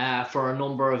now for a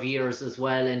number of years as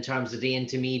well in terms of the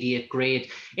intermediate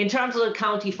grade. In terms of the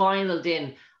county final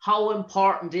then, how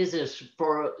important is it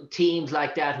for teams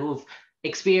like that who've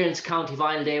experienced county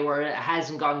final day where it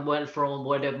hasn't gone well for them,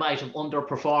 where they might have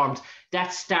underperformed,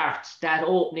 that start, that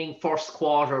opening first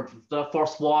quarter, the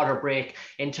first water break,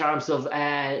 in terms of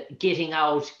getting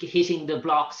out, hitting the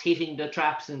blocks, hitting the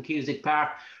traps in Cusack Park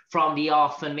from the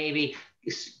off, and maybe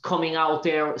coming out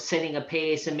there, setting a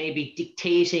pace and maybe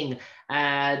dictating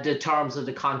the terms of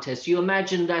the contest? You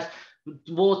imagine that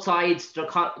both sides, the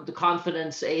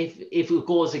confidence, if it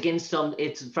goes against them,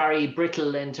 it's very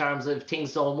brittle in terms of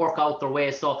things don't work out their way.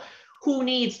 So who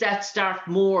needs that start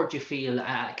more, do you feel,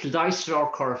 Kildysart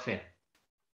or Corofin?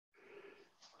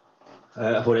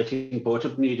 But I think both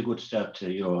of them need a good start,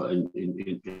 in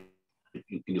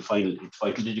the final. It's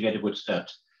vital that you get a good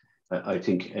start. I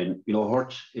think, and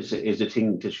hurt is a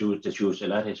thing that's used a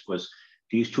lot. I suppose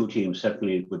these two teams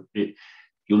certainly would be.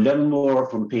 You learn more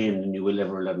from pain than you will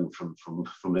ever learn from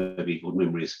maybe good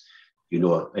memories,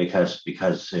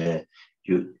 because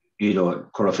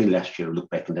Corofin last year look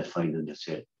back in that final and they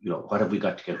say, what have we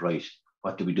got to get right?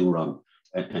 What did we do wrong?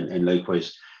 And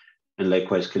likewise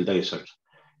Kildysart.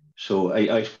 So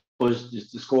I suppose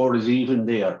the score is even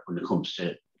there when it comes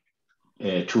to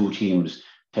two teams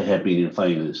that have been in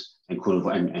finals and could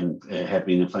have have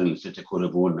been in finals that they could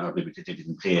have won, or maybe that they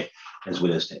didn't play as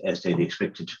well as they'd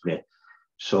expected to play.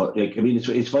 So,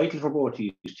 it's vital for both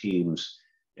these teams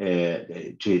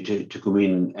to come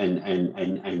in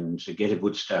and to get a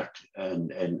good start,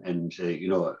 and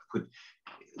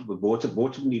both of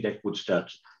them need that good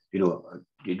start. You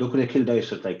look at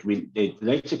Kildysart, the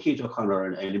likes of Keelan O'Connor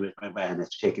and Emmett McMahon have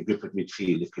to take a grip at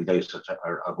midfield if Kildysart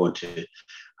are going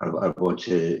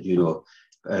to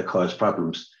cause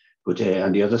problems. But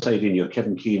on the other side,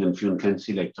 Kevin Keane and Fionn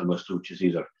Clancy, they're not slouches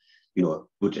either.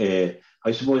 But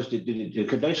I suppose the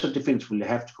Kildysart defence will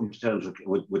have to come to terms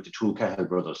with the two Cahill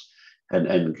brothers,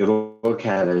 and Ger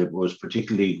Kelly was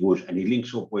particularly good, and he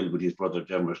links up well with his brother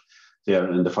Dermot there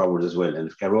in the forward as well. And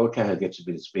if Ger Kelly gets a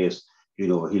bit of space,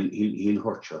 he'll hurt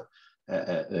you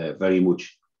very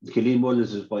much. Killeen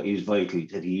Mullins is vital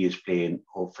that he is playing.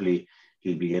 Hopefully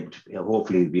he'll be able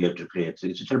to play. It's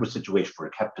a terrible situation for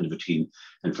a captain of a team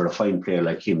and for a fine player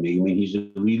like him. I mean, he's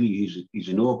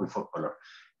a noble footballer.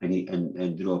 And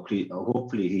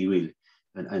hopefully he will,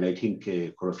 and I think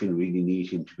Corofin really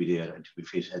need him to be there and to be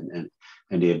fit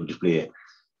and able to play.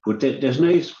 But there's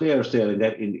nice players there in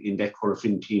that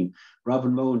Corofin team.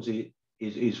 Robin Mowns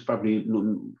is probably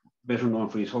better known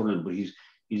for his hurling, but he's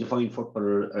a fine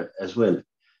footballer as well.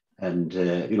 And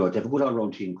they have a good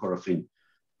all-round team, Corofin.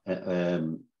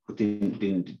 But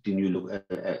then you look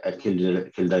at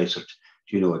Kildysart.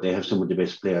 They have some of the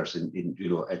best players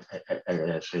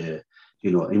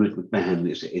Emmett McMahon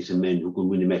is a man who can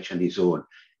win a match on his own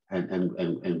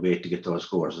and great to get those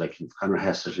scores, like Conor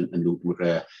Hassett and Luke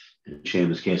McGrath and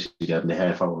Seamus Casey there in the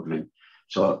half-forward line.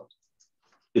 So,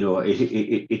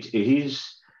 it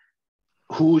is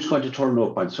who's going to turn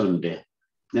up on Sunday,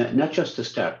 not just the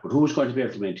start, but who's going to be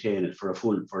able to maintain it for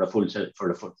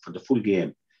the full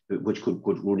game, which could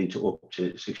run into up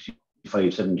to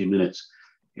 65, 70 minutes,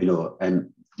 and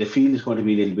the field is going to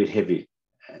be a little bit heavy.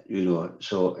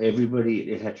 So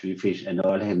everybody, it had to be fit and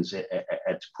all hands at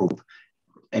the pump.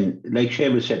 And like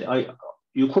Seamus said,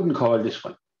 you couldn't call this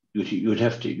one. You'd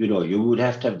have to, you would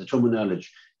have to have the thumb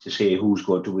knowledge to say who's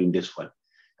going to win this one.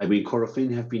 I mean,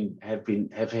 Corofin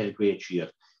have had a great year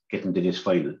getting to this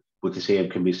final, but the same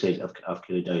can be said of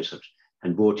Kildysart.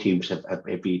 And both teams have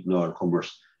beaten all comers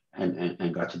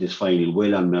and got to this final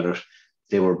well on merit.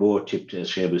 They were both tipped, as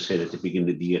Seamus said at the beginning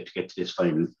of the year, to get to this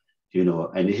final.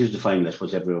 And this is the final, I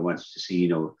suppose everyone wants to see,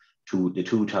 the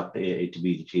two top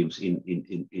intermediate teams in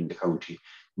the county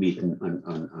meeting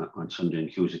on Sunday in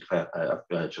Cusack Park,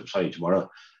 tomorrow,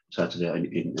 Saturday.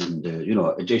 And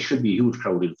there should be a huge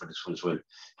crowd in for this one as well,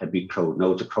 a big crowd.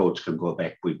 Now the crowds can go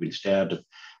back. We've been starved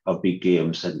of big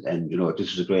games, and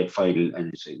this is a great final,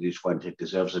 and this one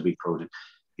deserves a big crowd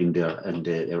in there, and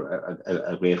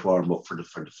a great warm-up for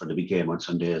the big game on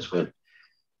Sunday as well.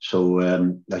 So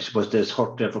I suppose there's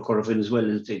hurt there for Corofin as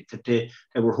well. They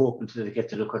were hoping to get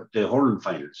to look at the hurling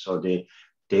final, so they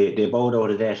bowed out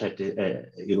of that at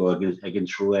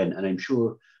against Rouen, and I'm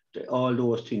sure all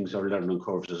those things are learning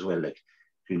curves as well.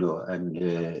 And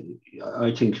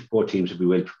I think both teams will be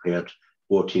well prepared.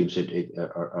 both teams are going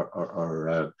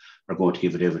to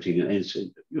give it everything. And it's,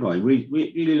 I'm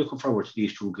really looking forward to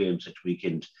these two games this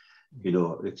weekend.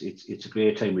 It's a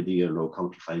great time of the year,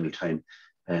 county final time,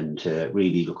 and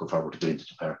really looking forward to going to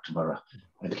the park tomorrow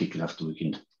and kicking off the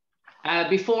weekend.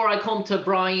 Before I come to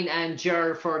Brian and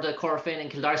Ger for the Corofin and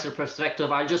Kildysart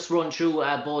perspective, I'll just run through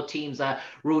both teams'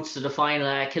 routes to the final.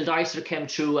 Kildysart came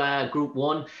through Group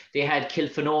 1. They had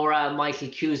Kilfenora, Michael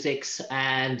Cusicks,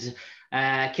 and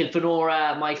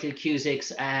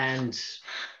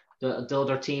the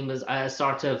other team is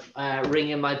sort of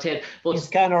ringing my tail. But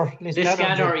Liscannor,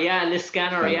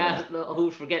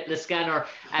 who forget Liscannor?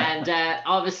 And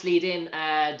obviously then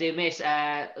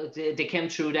they came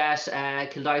through that.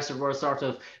 Kildysart were sort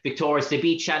of victorious. They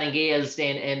beat Shannon Gales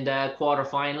then in the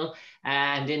quarter-final,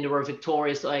 and then they were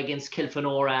victorious against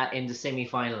Kilfenora in the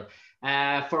semi-final.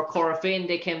 For Corofin,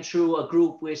 they came through a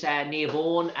group with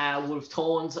Navan, Wolf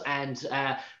Tones, and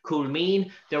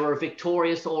Coolmeen. They were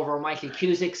victorious over Michael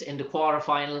Cusicks in the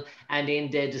quarterfinal, and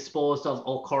then they disposed of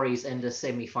O'Curry's in the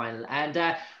semi-final. And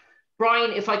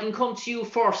Brian, if I can come to you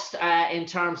first in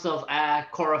terms of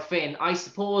Corofin, I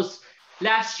suppose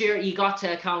last year you got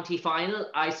to a county final.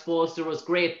 I suppose there was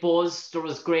great buzz, there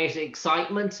was great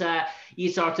excitement. You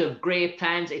sort of great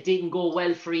plans. It didn't go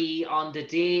well for you on the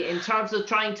day. In terms of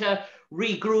trying to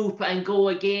regroup and go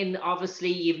again, obviously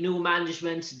you've new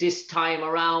management this time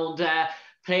around.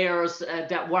 Players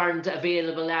that weren't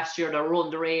available last year, they're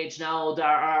underage now, they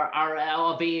are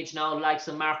of age now, like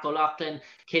some Mark O'Loughlin,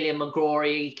 Killian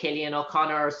McGrory, Killian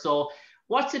O'Connor. So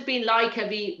what's it been like?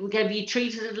 Have you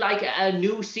treated it like a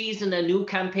new season, a new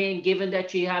campaign, given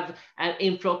that you have an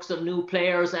influx of new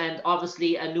players and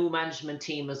obviously a new management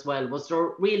team as well? Was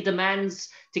there real demands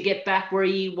to get back where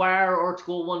you were or to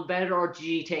go one better, or did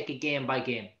you take it game by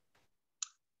game?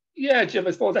 Yeah, Jim,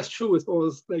 I suppose that's true. I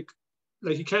suppose like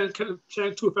you can't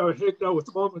too far ahead now at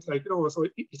the moment, so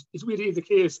it's really the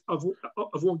case of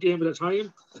one game at a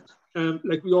time.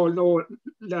 Like we all know,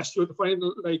 last year at the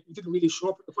final, we didn't really show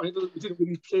up at the final. We didn't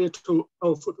really play to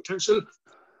our full potential.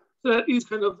 So that is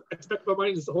kind of at the back of our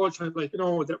minds the whole time,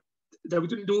 that we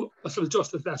didn't do ourselves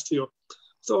justice last year.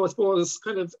 So I suppose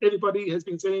kind of everybody has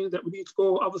been saying that we need to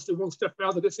go obviously one step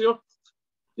further this year,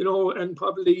 and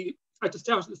probably at the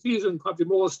start of the season, probably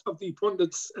most of the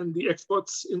pundits and the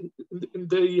experts in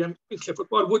Clare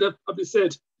football would have probably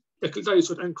said that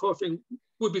Kildysart and Corofin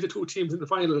would be the two teams in the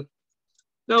final.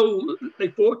 Now,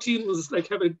 both teams have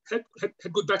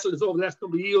had good battles over the last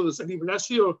number of years, and even last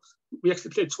year we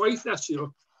actually played twice last year.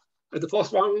 The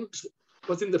first round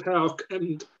was in the park,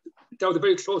 and that was a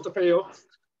very close affair.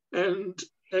 And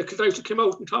Kildysart came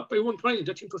out on top by 1 point.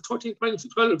 I think it was 13 points to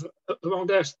 12 around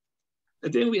that.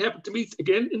 And then we happened to meet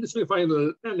again in the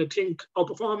semi-final, and I think our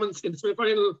performance in the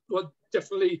semi-final was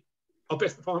definitely our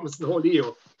best performance in the whole year,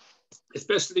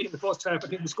 especially in the first half. I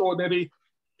think we scored maybe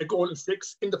a goal and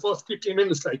 6 in the first 15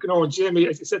 minutes, and Jamie,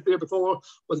 as you said there before,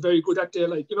 was very good at there,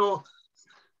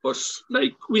 But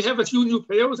we have a few new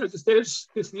players, as you said,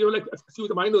 this year, a few of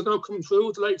the minors now coming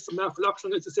through, the likes of Mark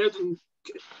O'Loughlin, as you said, and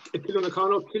Killian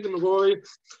O'Connor, Killian McGrory.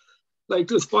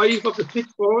 There's 5 of the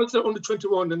 6 forwards are under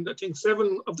 21, and I think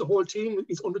 7 of the whole team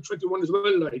is under 21 as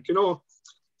well,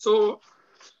 So,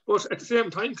 but at the same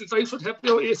time, Kildysart have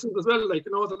their aces as well,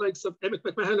 the likes of Emmett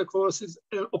McMahon, of course, is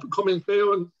an up-and-coming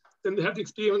player, and then they have the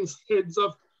experienced heads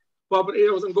of Robert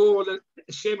Ayres and goal, and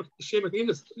Shane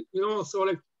McNeil,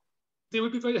 so they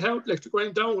would be very hard to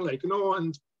grind down,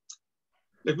 and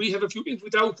we have a few injury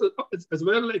doubts as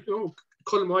well,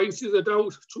 Colin Rice is a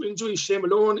doubt through injury, Shane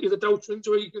Malone is a doubt through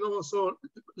injury, so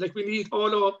we need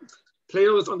all our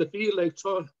players on the field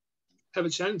to have a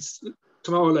chance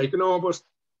tomorrow, but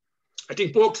I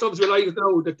think both clubs realise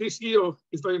now that this year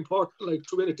is very important,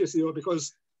 to win it this year,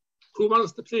 because who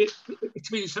wants to play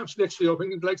intermediate championship next year when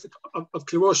the likes of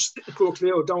Clare and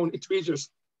Clare down intermediate?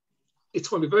 It's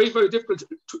going to be very, very difficult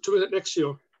to win it next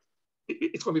year.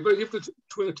 It's going to be very difficult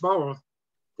to win it tomorrow.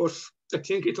 But I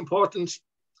think it's important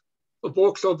for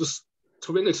both clubs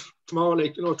to win it tomorrow,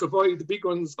 to avoid the big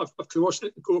ones of Clare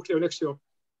and Clare next year.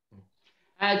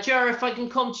 Ger, if I can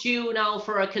come to you now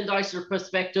for a Kildysart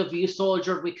perspective, you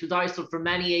soldiered with Kildysart for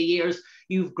many years.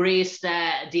 You've graced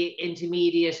the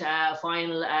intermediate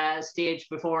final stage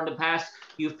before in the past.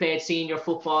 You've played senior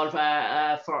football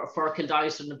for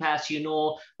Kildysart in the past. You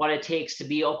know what it takes to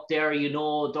be up there. You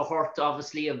know the hurt,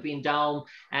 obviously, of being down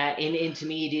in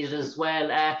intermediate as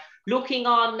well. Looking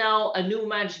on now, a new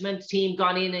management team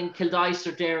gone in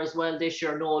Kildysart there as well this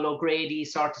year. Donal O'Grady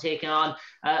started taking on,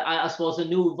 I suppose, a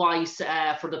new voice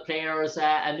for the players,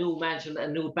 a new management, a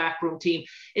new backroom team.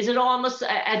 Is it almost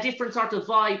a different sort of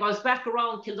vibe? I was back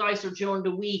around Kildysart during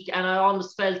the week and I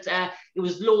almost felt it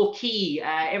was low key.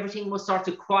 Everything was sort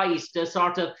of quiet, the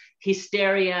sort of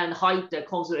hysteria and hype that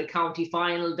comes with a county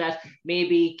final that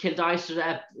maybe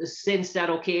Kildysart since that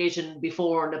occasion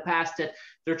before in the past that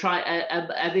they're trying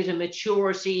a bit of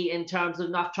maturity in terms of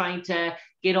not trying to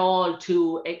get all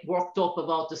too worked up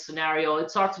about the scenario. It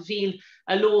sort of feels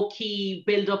a low-key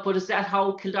build-up, but is that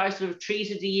how Kildysart have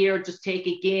treated the year? Just take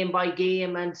it game by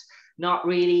game and not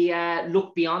really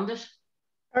look beyond it?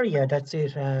 Oh yeah, that's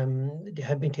it. They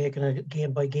have been taking it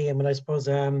game by game, and I suppose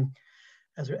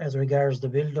as regards the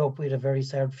build-up, we had a very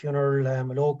sad funeral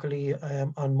locally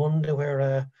on Monday where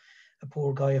a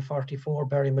poor guy of 44,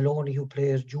 Barry Maloney, who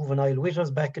played juvenile with us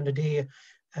back in the day,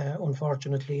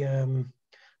 unfortunately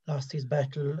lost his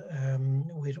battle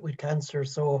with cancer.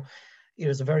 So it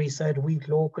was a very sad week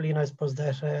locally, and I suppose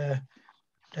that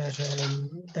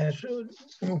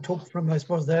took from, I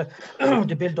suppose, the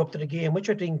build up to the game,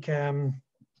 which I think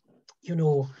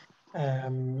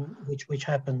which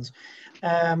happens.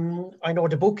 I know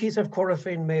the bookies have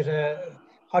Corofin made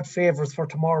hot favourites for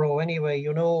tomorrow anyway,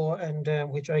 and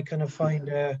which I kind of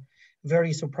find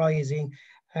very surprising.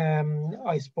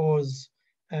 I suppose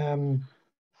the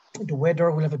weather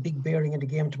will have a big bearing in the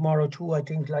game tomorrow too. I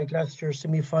think like last year's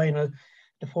semi-final,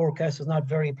 the forecast is not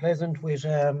very pleasant with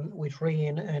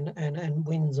rain and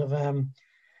winds of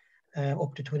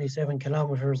up to 27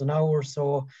 kilometers an hour.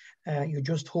 So you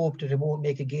just hope that it won't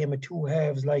make a game of two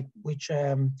halves like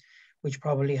which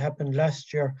probably happened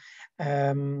last year.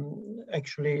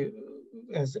 Actually,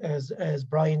 as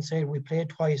Brian said, we played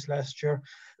twice last year.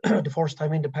 The first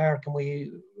time in the park, and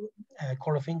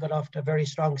Corofin got off to a very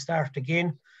strong start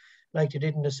again, like they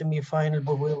did in the semi-final,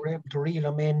 but we were able to reel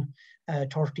them in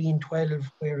 13-12.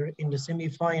 We're in the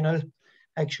semi-final.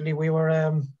 Actually, we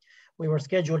were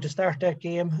scheduled to start that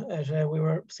game. We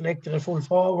were selected at full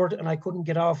forward, and I couldn't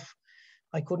get off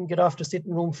the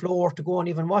sitting room floor to go and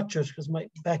even watch it because my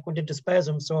back went into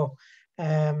spasm. So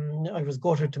I was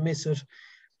gutted to miss it.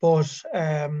 But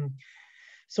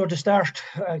so to start,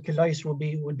 Kildysart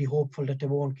will be hopeful that they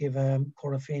won't give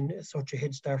Corofin such a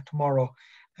head start tomorrow.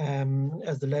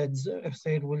 As the lads have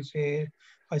said, we'll say,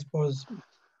 I suppose,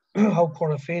 how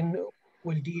Corofin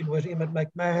will deal with Emmett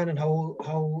McMahon and how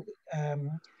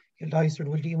Kildysart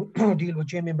will deal with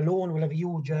Jamie Malone will have a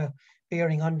huge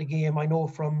bearing on the game. I know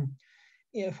from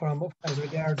as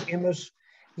regards Emmett,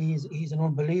 he's an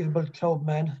unbelievable club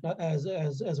man as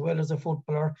well as a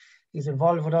footballer. He's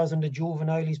involved with us in the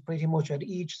juvenile. He's pretty much at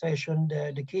each session.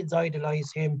 The kids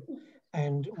idolise him,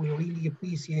 and we really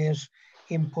appreciate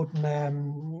him putting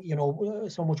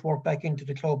so much work back into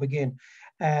the club again.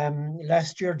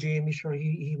 Last year, Jamie, sure,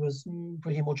 he was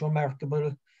pretty much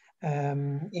unremarkable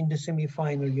in the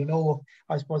semi-final.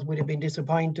 I suppose we'd have been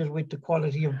disappointed with the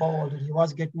quality of ball that he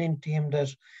was getting into him,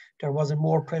 that there wasn't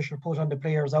more pressure put on the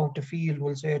players out the field,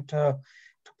 we'll say, to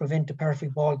prevent the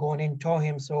perfect ball going into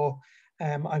him. So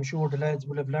I'm sure the lads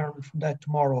will have learned from that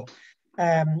tomorrow.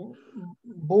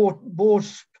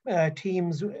 Both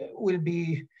teams will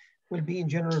be in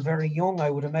general very young,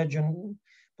 I would imagine.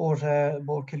 Both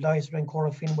Kildysart and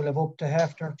Corofin will have up to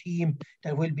half their team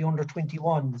that will be under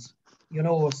 21s.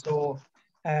 So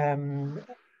and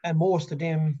most of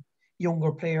them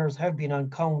younger players have been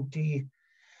on county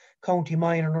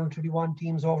minor and under 21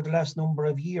 teams over the last number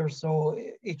of years, so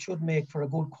it should make for a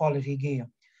good quality game.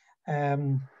 As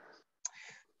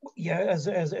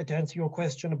to answer your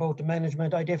question about the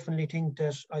management, I definitely think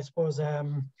that I suppose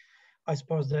the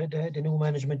new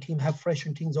management team have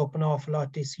freshened things up an awful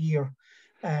lot this year,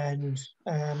 and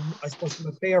I suppose from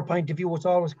a player point of view, it's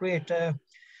always great to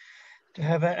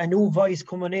have a new voice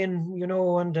coming in,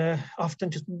 and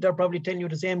often they're probably telling you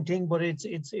the same thing, but it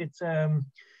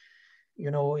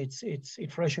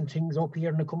freshens things up here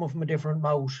and they're coming from a different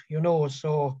mouth,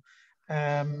 So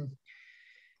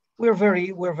we're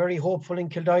very hopeful in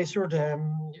Kildysart.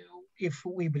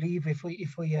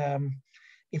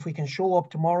 If we can show up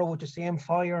tomorrow with the same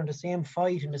fire and the same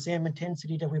fight and the same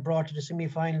intensity that we brought to the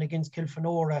semi-final against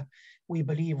Kilfenora, we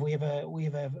believe we have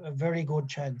a very good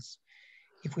chance.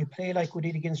 If we play like we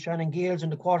did against Shannon Gales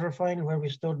in the quarterfinal, where we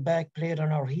stood back, played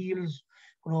on our heels,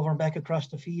 going over and back across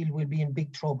the field, we'll be in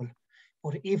big trouble.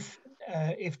 But if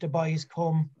the boys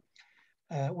come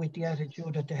with the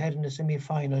attitude that they had in the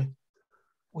semi-final,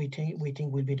 we think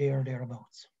we'll be there or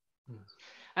thereabouts.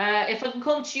 If I can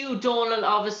come to you, Donal,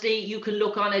 obviously you can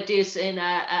look on at this in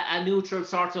a neutral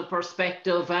sort of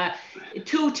perspective.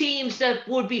 Two teams that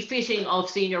would be fitting of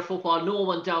senior football, no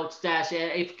one doubts that.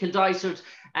 If Kildysart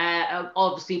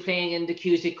obviously playing in the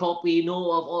QC Cup, we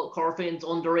know of Corofin's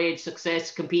underage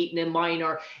success competing in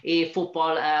minor A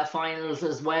football finals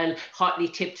as well. Hotly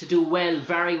tipped to do well,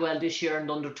 very well this year in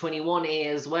under 21A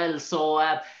as well.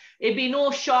 So it'd be no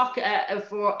shock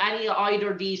for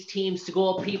either of these teams to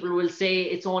go up. People will say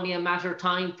it's only a matter of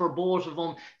time for both of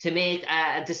them to make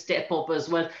the step up as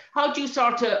well. How do you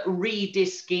sort of read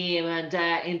this game, and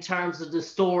in terms of the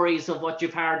stories of what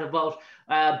you've heard about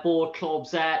both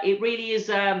clubs? It really is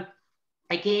a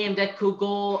game that could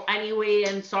go anyway,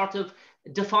 and sort of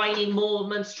defining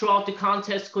moments throughout the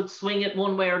contest could swing it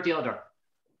one way or the other.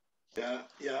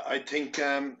 Yeah, I think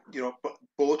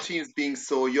both teams being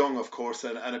so young, of course,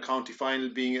 and a county final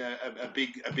being a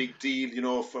big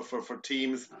deal, for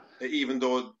teams, even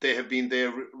though they have been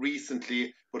there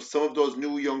recently. But some of those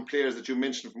new young players that you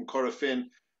mentioned from Corofin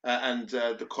and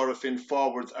the Corofin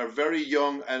forwards are very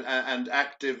young and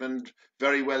active and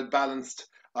very well balanced.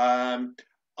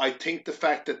 I think the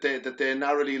fact that they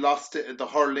narrowly lost the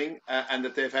hurling and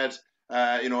that they've had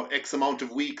X amount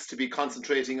of weeks to be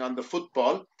concentrating on the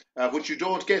football, which you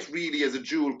don't get really as a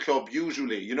dual club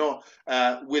usually,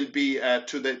 will be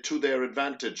to their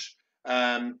advantage.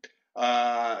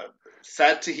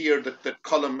 Sad to hear that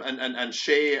Cullum and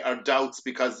Shea are doubts,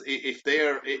 because if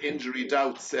they're injury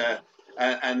doubts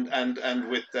and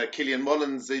with Killian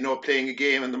Mullins, playing a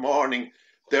game in the morning,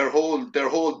 their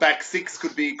whole back six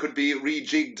could be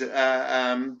rejigged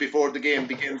before the game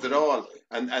begins at all.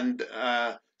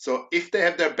 So if they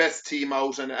have their best team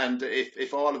out, and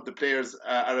if all of the players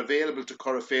are available to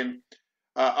Corofin,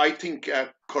 I think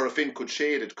Corofin could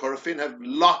shade it. Corofin have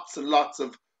lots and lots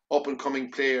of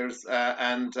up-and-coming players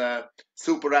and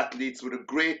super athletes with a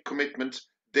great commitment.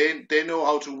 They know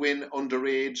how to win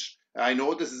underage. I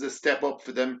know this is a step up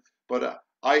for them, but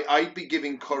I'd be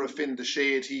giving Corofin the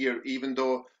shade here, even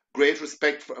though great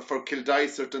respect for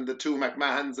Kildysart and the two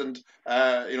McMahons and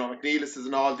McNeilses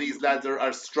and all these lads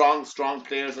are strong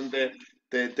players, and they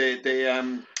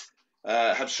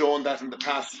have shown that in the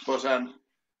past. But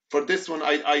for this one,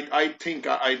 I think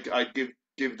I'd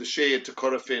give the shade to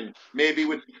Corofin, maybe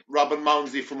with Robin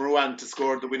Mounsey from Rouen to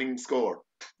score the winning score.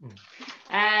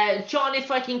 John,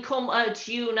 if I can come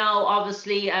to you now,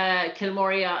 obviously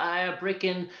Kilmurry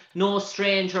Ibrickane, no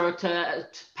stranger to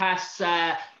past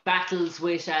battles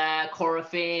with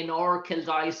Corofin or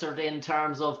Kildysart in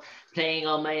terms of playing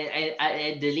on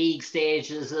the league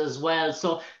stages as well.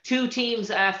 So two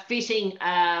teams fitting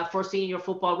for senior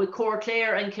football, with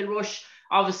Clare and Kilrush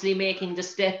obviously making the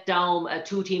step down.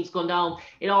 Two teams going down.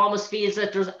 It almost feels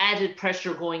that there's added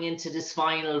pressure going into this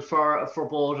final for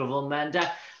both of them. And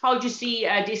how do you see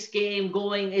this game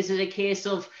going? Is it a case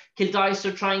of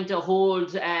Kildysart trying to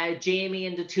hold Jamie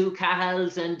and the two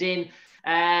Cahals, and then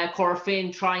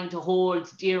Corofin trying to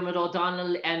hold Diarmuid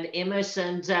O'Donnell and Emmett,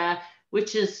 and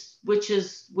which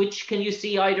can you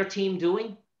see either team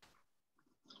doing?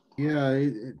 Yeah,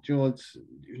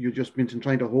 you just mentioned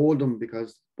trying to hold them,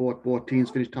 because both teams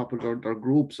finished top of their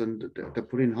groups, and they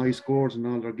put in high scores in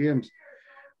all their games.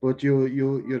 But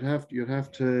you'd have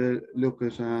to look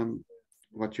at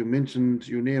what you mentioned.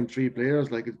 You named three players.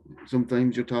 Like,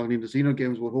 sometimes you're talking in the senior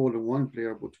games about holding one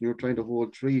player, but when you're trying to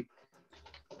hold three,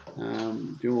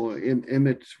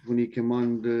 Emmett, when he came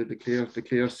on the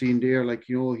Clare scene there, like,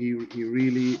 he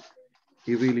really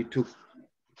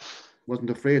wasn't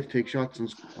afraid to take shots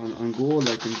on goal,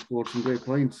 like, and scored some great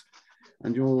points.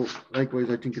 And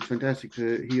likewise, I think it's fantastic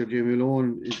to hear Jamie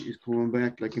Malone is coming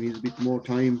back, like, and he's a bit more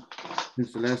time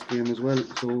since the last game as well.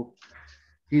 So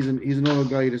he's another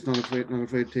guy that's not afraid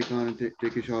to take on and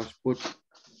take a shot. But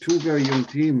two very young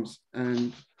teams,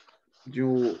 and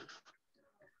the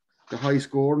high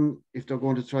scoring, if they're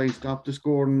going to try and stop the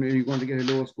scoring, you're going to get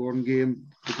a low scoring game,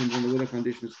 depending on the weather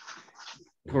conditions.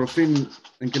 Corofin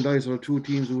and Kildysart are two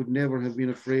teams who would never have been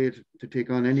afraid to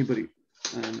take on anybody.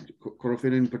 And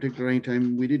Corofin in particular,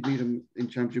 anytime we did meet them in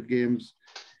championship games,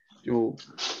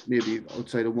 maybe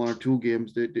outside of one or two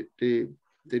games, they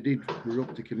did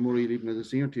look to Kilmurry even as a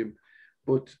senior team.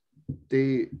 But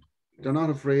they're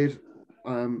not afraid.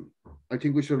 I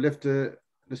think we should have left the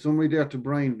summary there to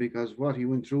Brian, because what he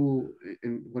went through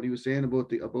and what he was saying about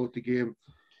the game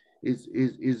is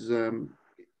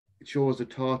it shows the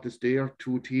thought that's there.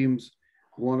 Two teams,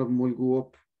 one of them will go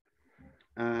up.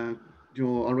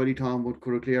 Already talking about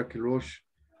Clare, Kilrush,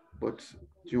 but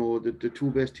the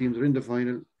two best teams are in the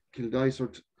final.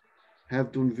 Kildysart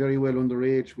have done very well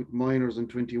underage with minors and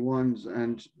 21s,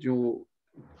 and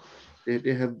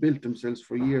they have built themselves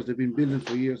for years. They've been building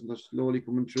for years, and they're slowly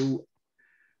coming through.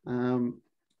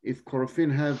 If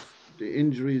Corofin have the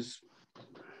injuries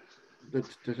that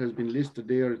has been listed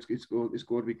there, it's going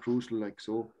to be crucial. Like,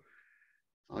 so,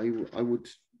 I would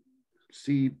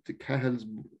see the Cahills.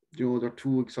 They're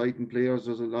two exciting players.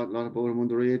 There's a lot about them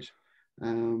underage.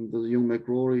 There's a young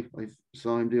McRory. I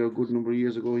saw him there a good number of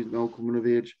years ago. He's now coming of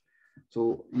age.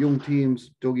 So young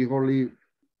teams. Dougie Hurley,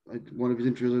 one of his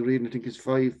interviews I read, I think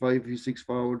he's 6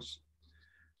 forwards,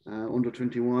 under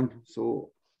 21.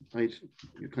 So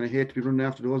you kind of hate to be running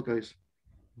after those guys.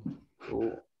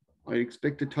 So I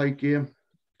expect a tight game,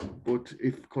 but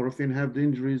if Corofin have the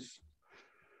injuries,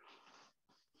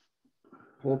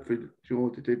 hopefully,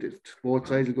 both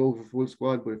sides will go for full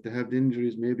squad. But if they have the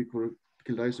injuries, maybe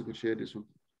Kildysart could share this one.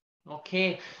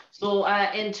 Okay, so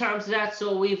in terms of that,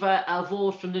 so we've a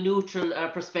vote from the neutral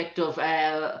perspective,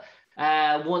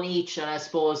 one each, and I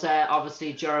suppose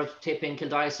obviously Ger tipping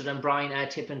Kildysart and Brian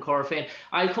tipping Corofin.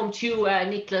 I'll come to you,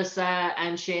 Nicholas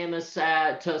and Seamus,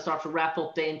 to sort of wrap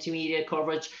up the intermediate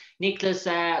coverage. Nicholas,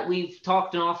 we've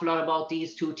talked an awful lot about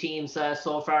these two teams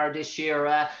so far this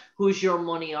year. Who's your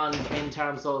money on in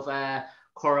terms of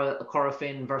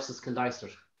Corofin versus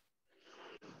Kildysart?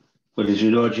 Well, as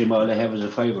you know, Jim, all I have is a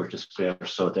fiver to spare.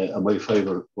 So my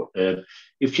fiver,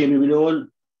 if Jamie Malone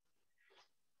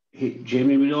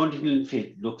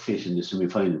didn't look fit in the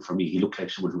semi-final for me. He looked like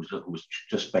someone who was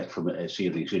just back from a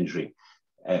serious injury,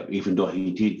 even though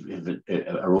he did have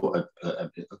a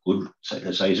good,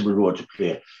 sizable role to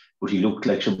play. But he looked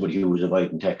like somebody who was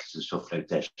avoiding tackles and stuff like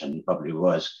that, and he probably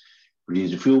was. But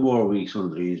he's a few more weeks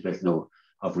under his belt now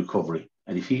of recovery.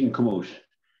 And if he can come out,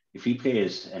 if he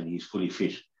plays and he's fully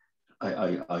fit,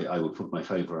 I would put my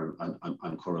fiver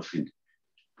on Corofin,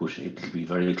 but it'll be a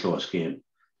very close game,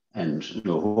 and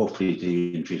hopefully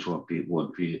the injuries won't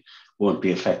be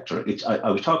a factor.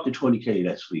 I was talking to Tony Kelly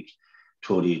last week,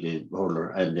 Tony the hurler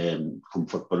and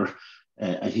footballer,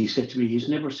 and he said to me he's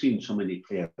never seen so many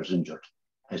players injured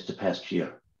as the past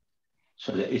year.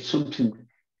 So it's something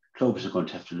clubs are going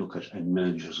to have to look at, and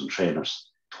managers and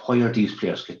trainers. Why are these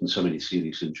players getting so many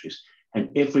serious injuries? And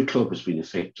every club has been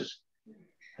affected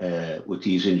with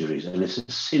these injuries, and it's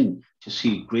a sin to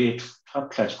see great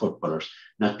top-class footballers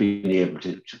not being able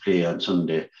to play on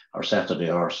Sunday or Saturday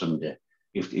or Sunday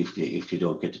if they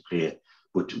don't get to play.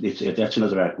 But that's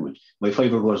another argument. My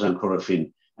fiver was on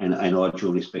Corofin, and I know all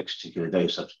due respects to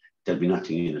Kildysart, there'll be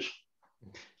nothing in it.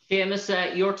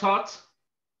 Seamus, your thoughts?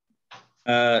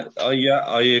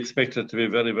 I expect it to be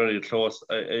very, very close.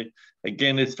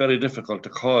 Again, it's very difficult to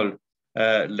call.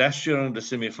 Last year in the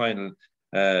semi-final,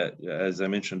 as I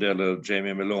mentioned earlier,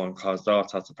 Jamie Malone caused all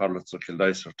sorts of problems to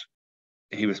Kildysart.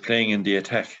 He was playing in the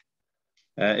attack.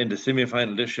 In the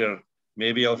semi-final this year,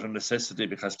 maybe out of necessity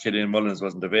because Killian Mullins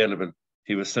wasn't available,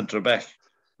 he was centre back.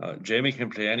 Jamie can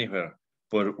play anywhere,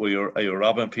 but are you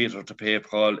robbing Peter to pay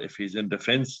Paul if he's in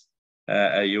defence?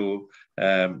 Is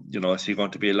he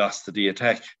going to be lost to the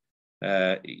attack?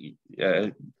 He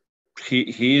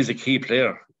is a key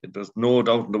player. There's no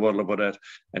doubt in the world about that,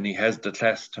 and he has the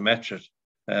class to match it.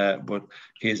 But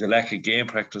he has a lack of game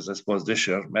practice, I suppose, this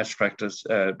year, match practice,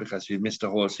 because he missed the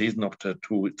whole season up to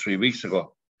 2-3 weeks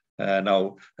ago.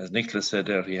 Now, as Nicholas said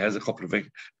there, he has a couple of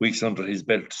weeks under his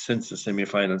belt since the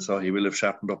semi-final, so he will have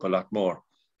sharpened up a lot more.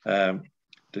 The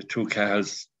two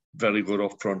Cahills, very good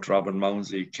up front, Robin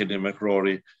Mounsey, Killian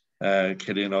McRory,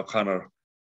 Killian O'Connor.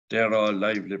 They're all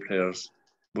lively players,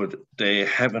 but they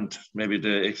haven't maybe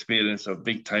the experience of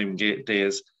big-time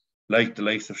days like the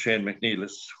likes of Shane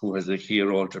McNeilis, who has a key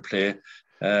role to play.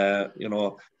 There's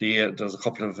a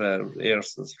couple of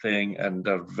Ayres that's playing, and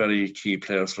they're very key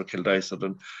players for Kildysart.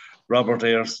 And Robert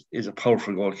Ayres is a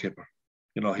powerful goalkeeper.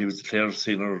 He was the Clare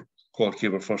senior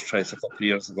goalkeeper first choice a couple of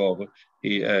years ago, but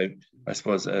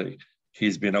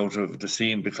he's been out of the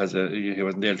scene because he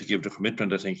wasn't able to give the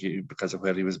commitment, I think, because of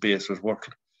where he was based with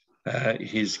work.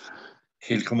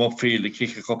 He'll come upfield, he'll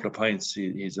kick a couple of points.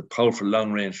 He's a powerful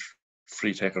long-range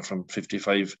free taker from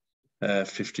 55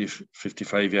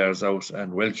 yards out,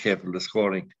 and well capable of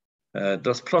scoring.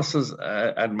 There's pluses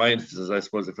and minuses, I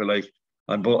suppose, if you like,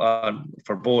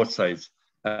 for both sides.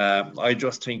 I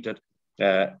just think that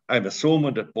I'm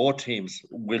assuming that both teams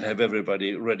will have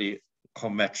everybody ready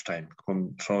come match time,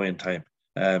 come throw-in time.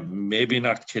 Maybe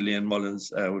not Killian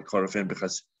Mullins with Corofin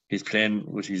because he's playing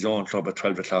with his own club at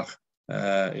 12 o'clock,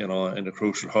 in a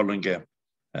crucial hurling game.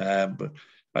 But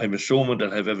I'm assuming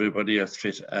they'll have everybody else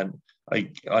fit. And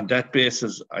on that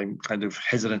basis, I'm kind of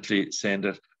hesitantly saying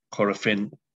that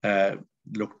Corofin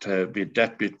look to be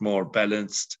that bit more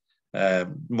balanced,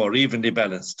 more evenly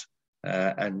balanced,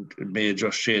 and it may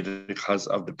just shade because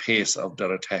of the pace of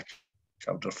their attack.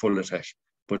 counter full attack.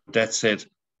 But that said,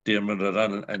 Diarmuid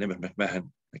O'Donnell and Emmett McMahon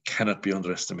cannot be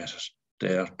underestimated.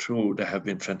 They are true. They have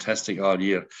been fantastic all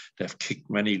year. They've kicked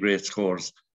many great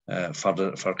scores for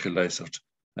Kildysart.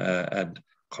 And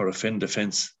Corofin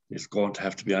defence is going to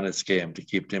have to be on its game to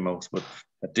keep them out. But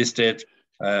at this stage,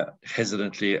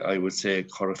 hesitantly, I would say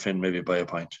Corofin maybe by a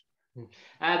point.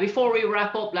 Before we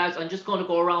wrap up, lads, I'm just going to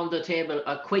go around the table.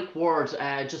 A quick word,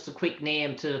 just a quick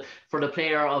name for the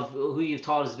player of who you've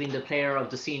thought has been the player of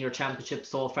the senior championship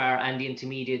so far and the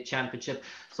intermediate championship.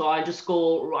 So I'll just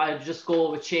go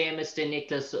with Seamus, then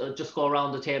Nicholas. Just go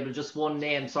around the table. Just one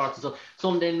name, sort of. So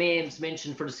some of the names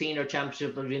mentioned for the senior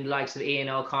championship have been the likes of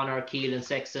Eire Og, Keelan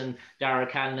Sexton, Ger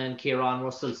Kelly, and Kieran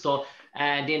Russell. So.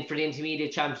 And then for the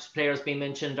intermediate championship players being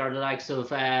mentioned are the likes of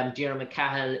Diarmuid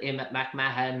Cahill, Emmett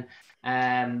McMahon,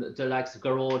 the likes of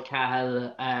Ger Kelly,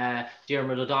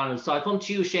 Diarmuid O'Donnell. So I come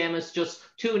to you, Seamus, just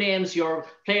two names, your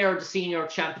player of the senior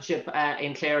championship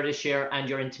in Clare this year and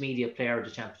your intermediate player of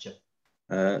the championship.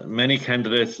 Many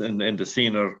candidates in the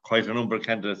senior, quite a number of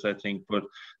candidates, I think, but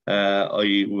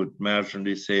I would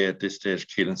marginally say at this stage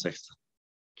Keelan Sexton.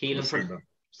 Keelan for senior.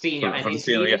 Senior, for the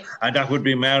senior, yeah. And that would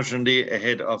be marginally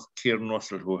ahead of Kieran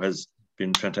Russell, who has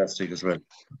been fantastic as well.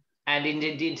 And in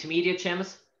the intermediate,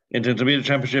 Seamus? In the intermediate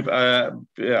championship, I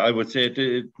would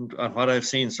say, on what I've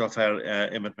seen so far,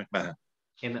 Emmett McMahon.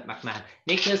 Emmett McMahon.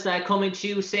 Nicholas, coming to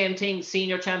you, same thing,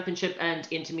 senior championship and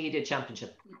intermediate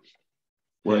championship.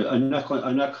 Well, I'm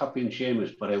not copying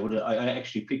Seamus, but I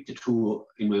actually picked the two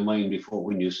in my mind before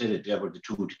when you said it. They were the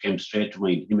two that came straight to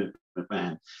mind, Emmett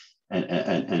McMahon.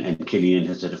 And Killian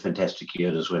has had a fantastic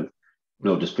year as well.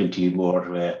 No, there's plenty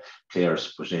more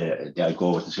players, but I'll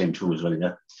go with the same two as well.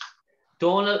 Yeah.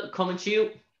 Donal, coming to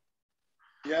you.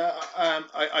 Yeah,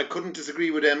 I couldn't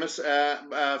disagree with Emmett.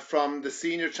 From the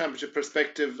senior championship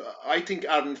perspective, I think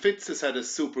Aaron Fitz has had a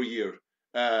super year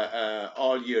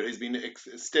all year. He's been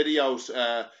steady out,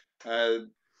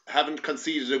 haven't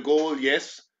conceded a goal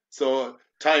yet, so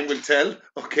time will tell.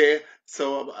 Okay,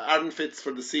 so Aaron Fitz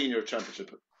for the senior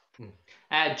championship.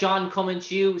 John, coming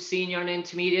to you, senior and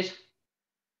intermediate.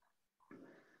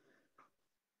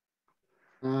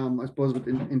 I suppose with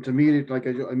intermediate, like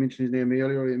I mentioned his name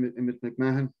earlier, Emmett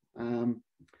McMahon. On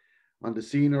the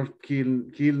senior,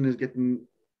 Keelan is getting,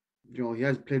 he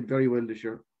has played very well this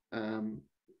year.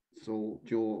 So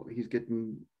he's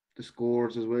getting the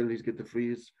scores as well. He's getting the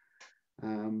frees.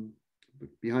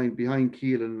 Behind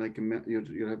Keelan, like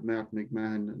you have Martin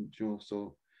McMahon and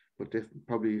so. But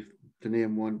probably to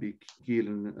name one be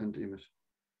Keelan and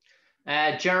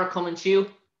Emmett. Ger, coming to you.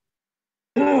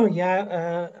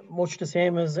 Yeah, much the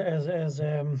same as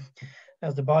the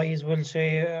boys will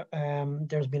say.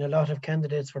 There's been a lot of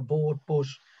candidates for both, but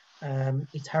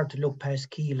it's hard to look past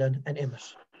Keelan and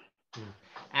Emmett.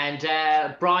 And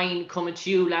Brian, coming to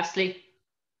you lastly.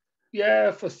 Yeah,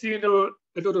 for senior,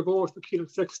 another vote for Keelan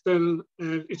Sexton,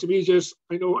 and intermediate,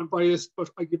 I know I'm biased,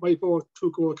 but I give my vote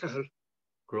to Ger Kelly.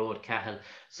 Grode Cahill.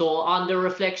 So on the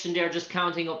reflection there, just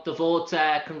counting up the votes,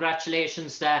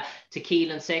 congratulations to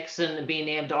Keelan Sexton being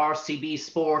named RCB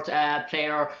Sport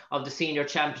Player of the Senior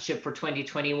Championship for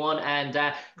 2021,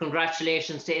 and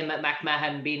congratulations to Emmett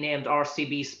McMahon being named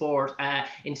RCB Sport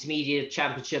Intermediate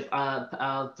Championship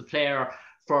of the Player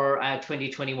for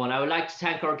 2021. I would like to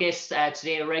thank our guests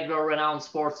today, regular renowned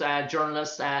sports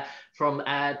journalist from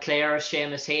Clare,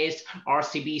 Seamus Hayes,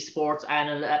 RCB Sports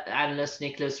analyst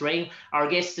Nicholas Rynne. Our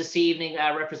guest this evening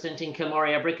representing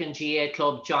Kilmurry Ibrickane GA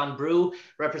Club, John Brew,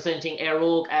 representing Eire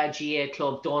Og GA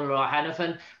Club, Donal O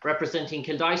hAinifein, representing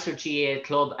Kildysart GA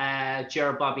Club,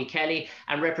 Ger Kelly,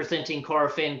 and representing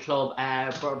Corofin Club,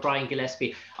 Brian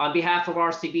Gillespie. On behalf of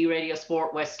RCB Radio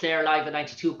Sport West Clare, live at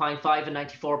 92.5 and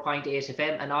 94.8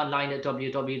 FM and online at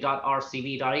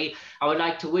www.rcb.ie, I would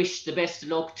like to wish the best of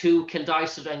luck to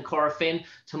Kildysart and Corofin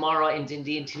tomorrow in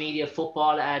the intermediate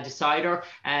football decider.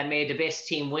 May the best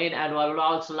team win, and I would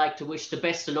also like to wish the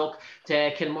best of luck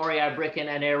to Kilmurry Ibrickane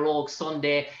and Eire Og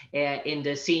Sunday in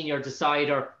the senior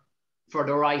decider for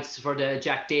the rights for the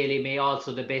Jack Daly. May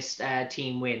also the best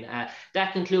team win.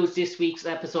 That concludes this week's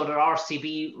episode of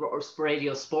RCB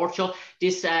Radio Sport Show.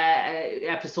 This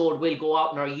episode will go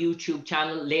out on our YouTube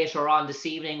channel later on this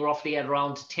evening, roughly at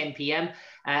around 10 p.m.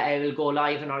 It will go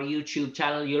live on our YouTube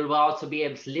channel. You'll also be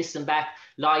able to listen back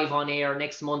live on air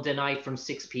next Monday night from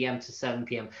 6 p.m. to 7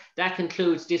 p.m. That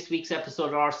concludes this week's episode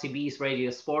of RCB's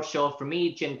Radio Sports Show. For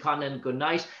me, Jim Conlan, good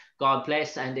night. God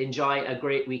bless and enjoy a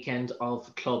great weekend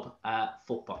of club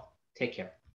football. Take care.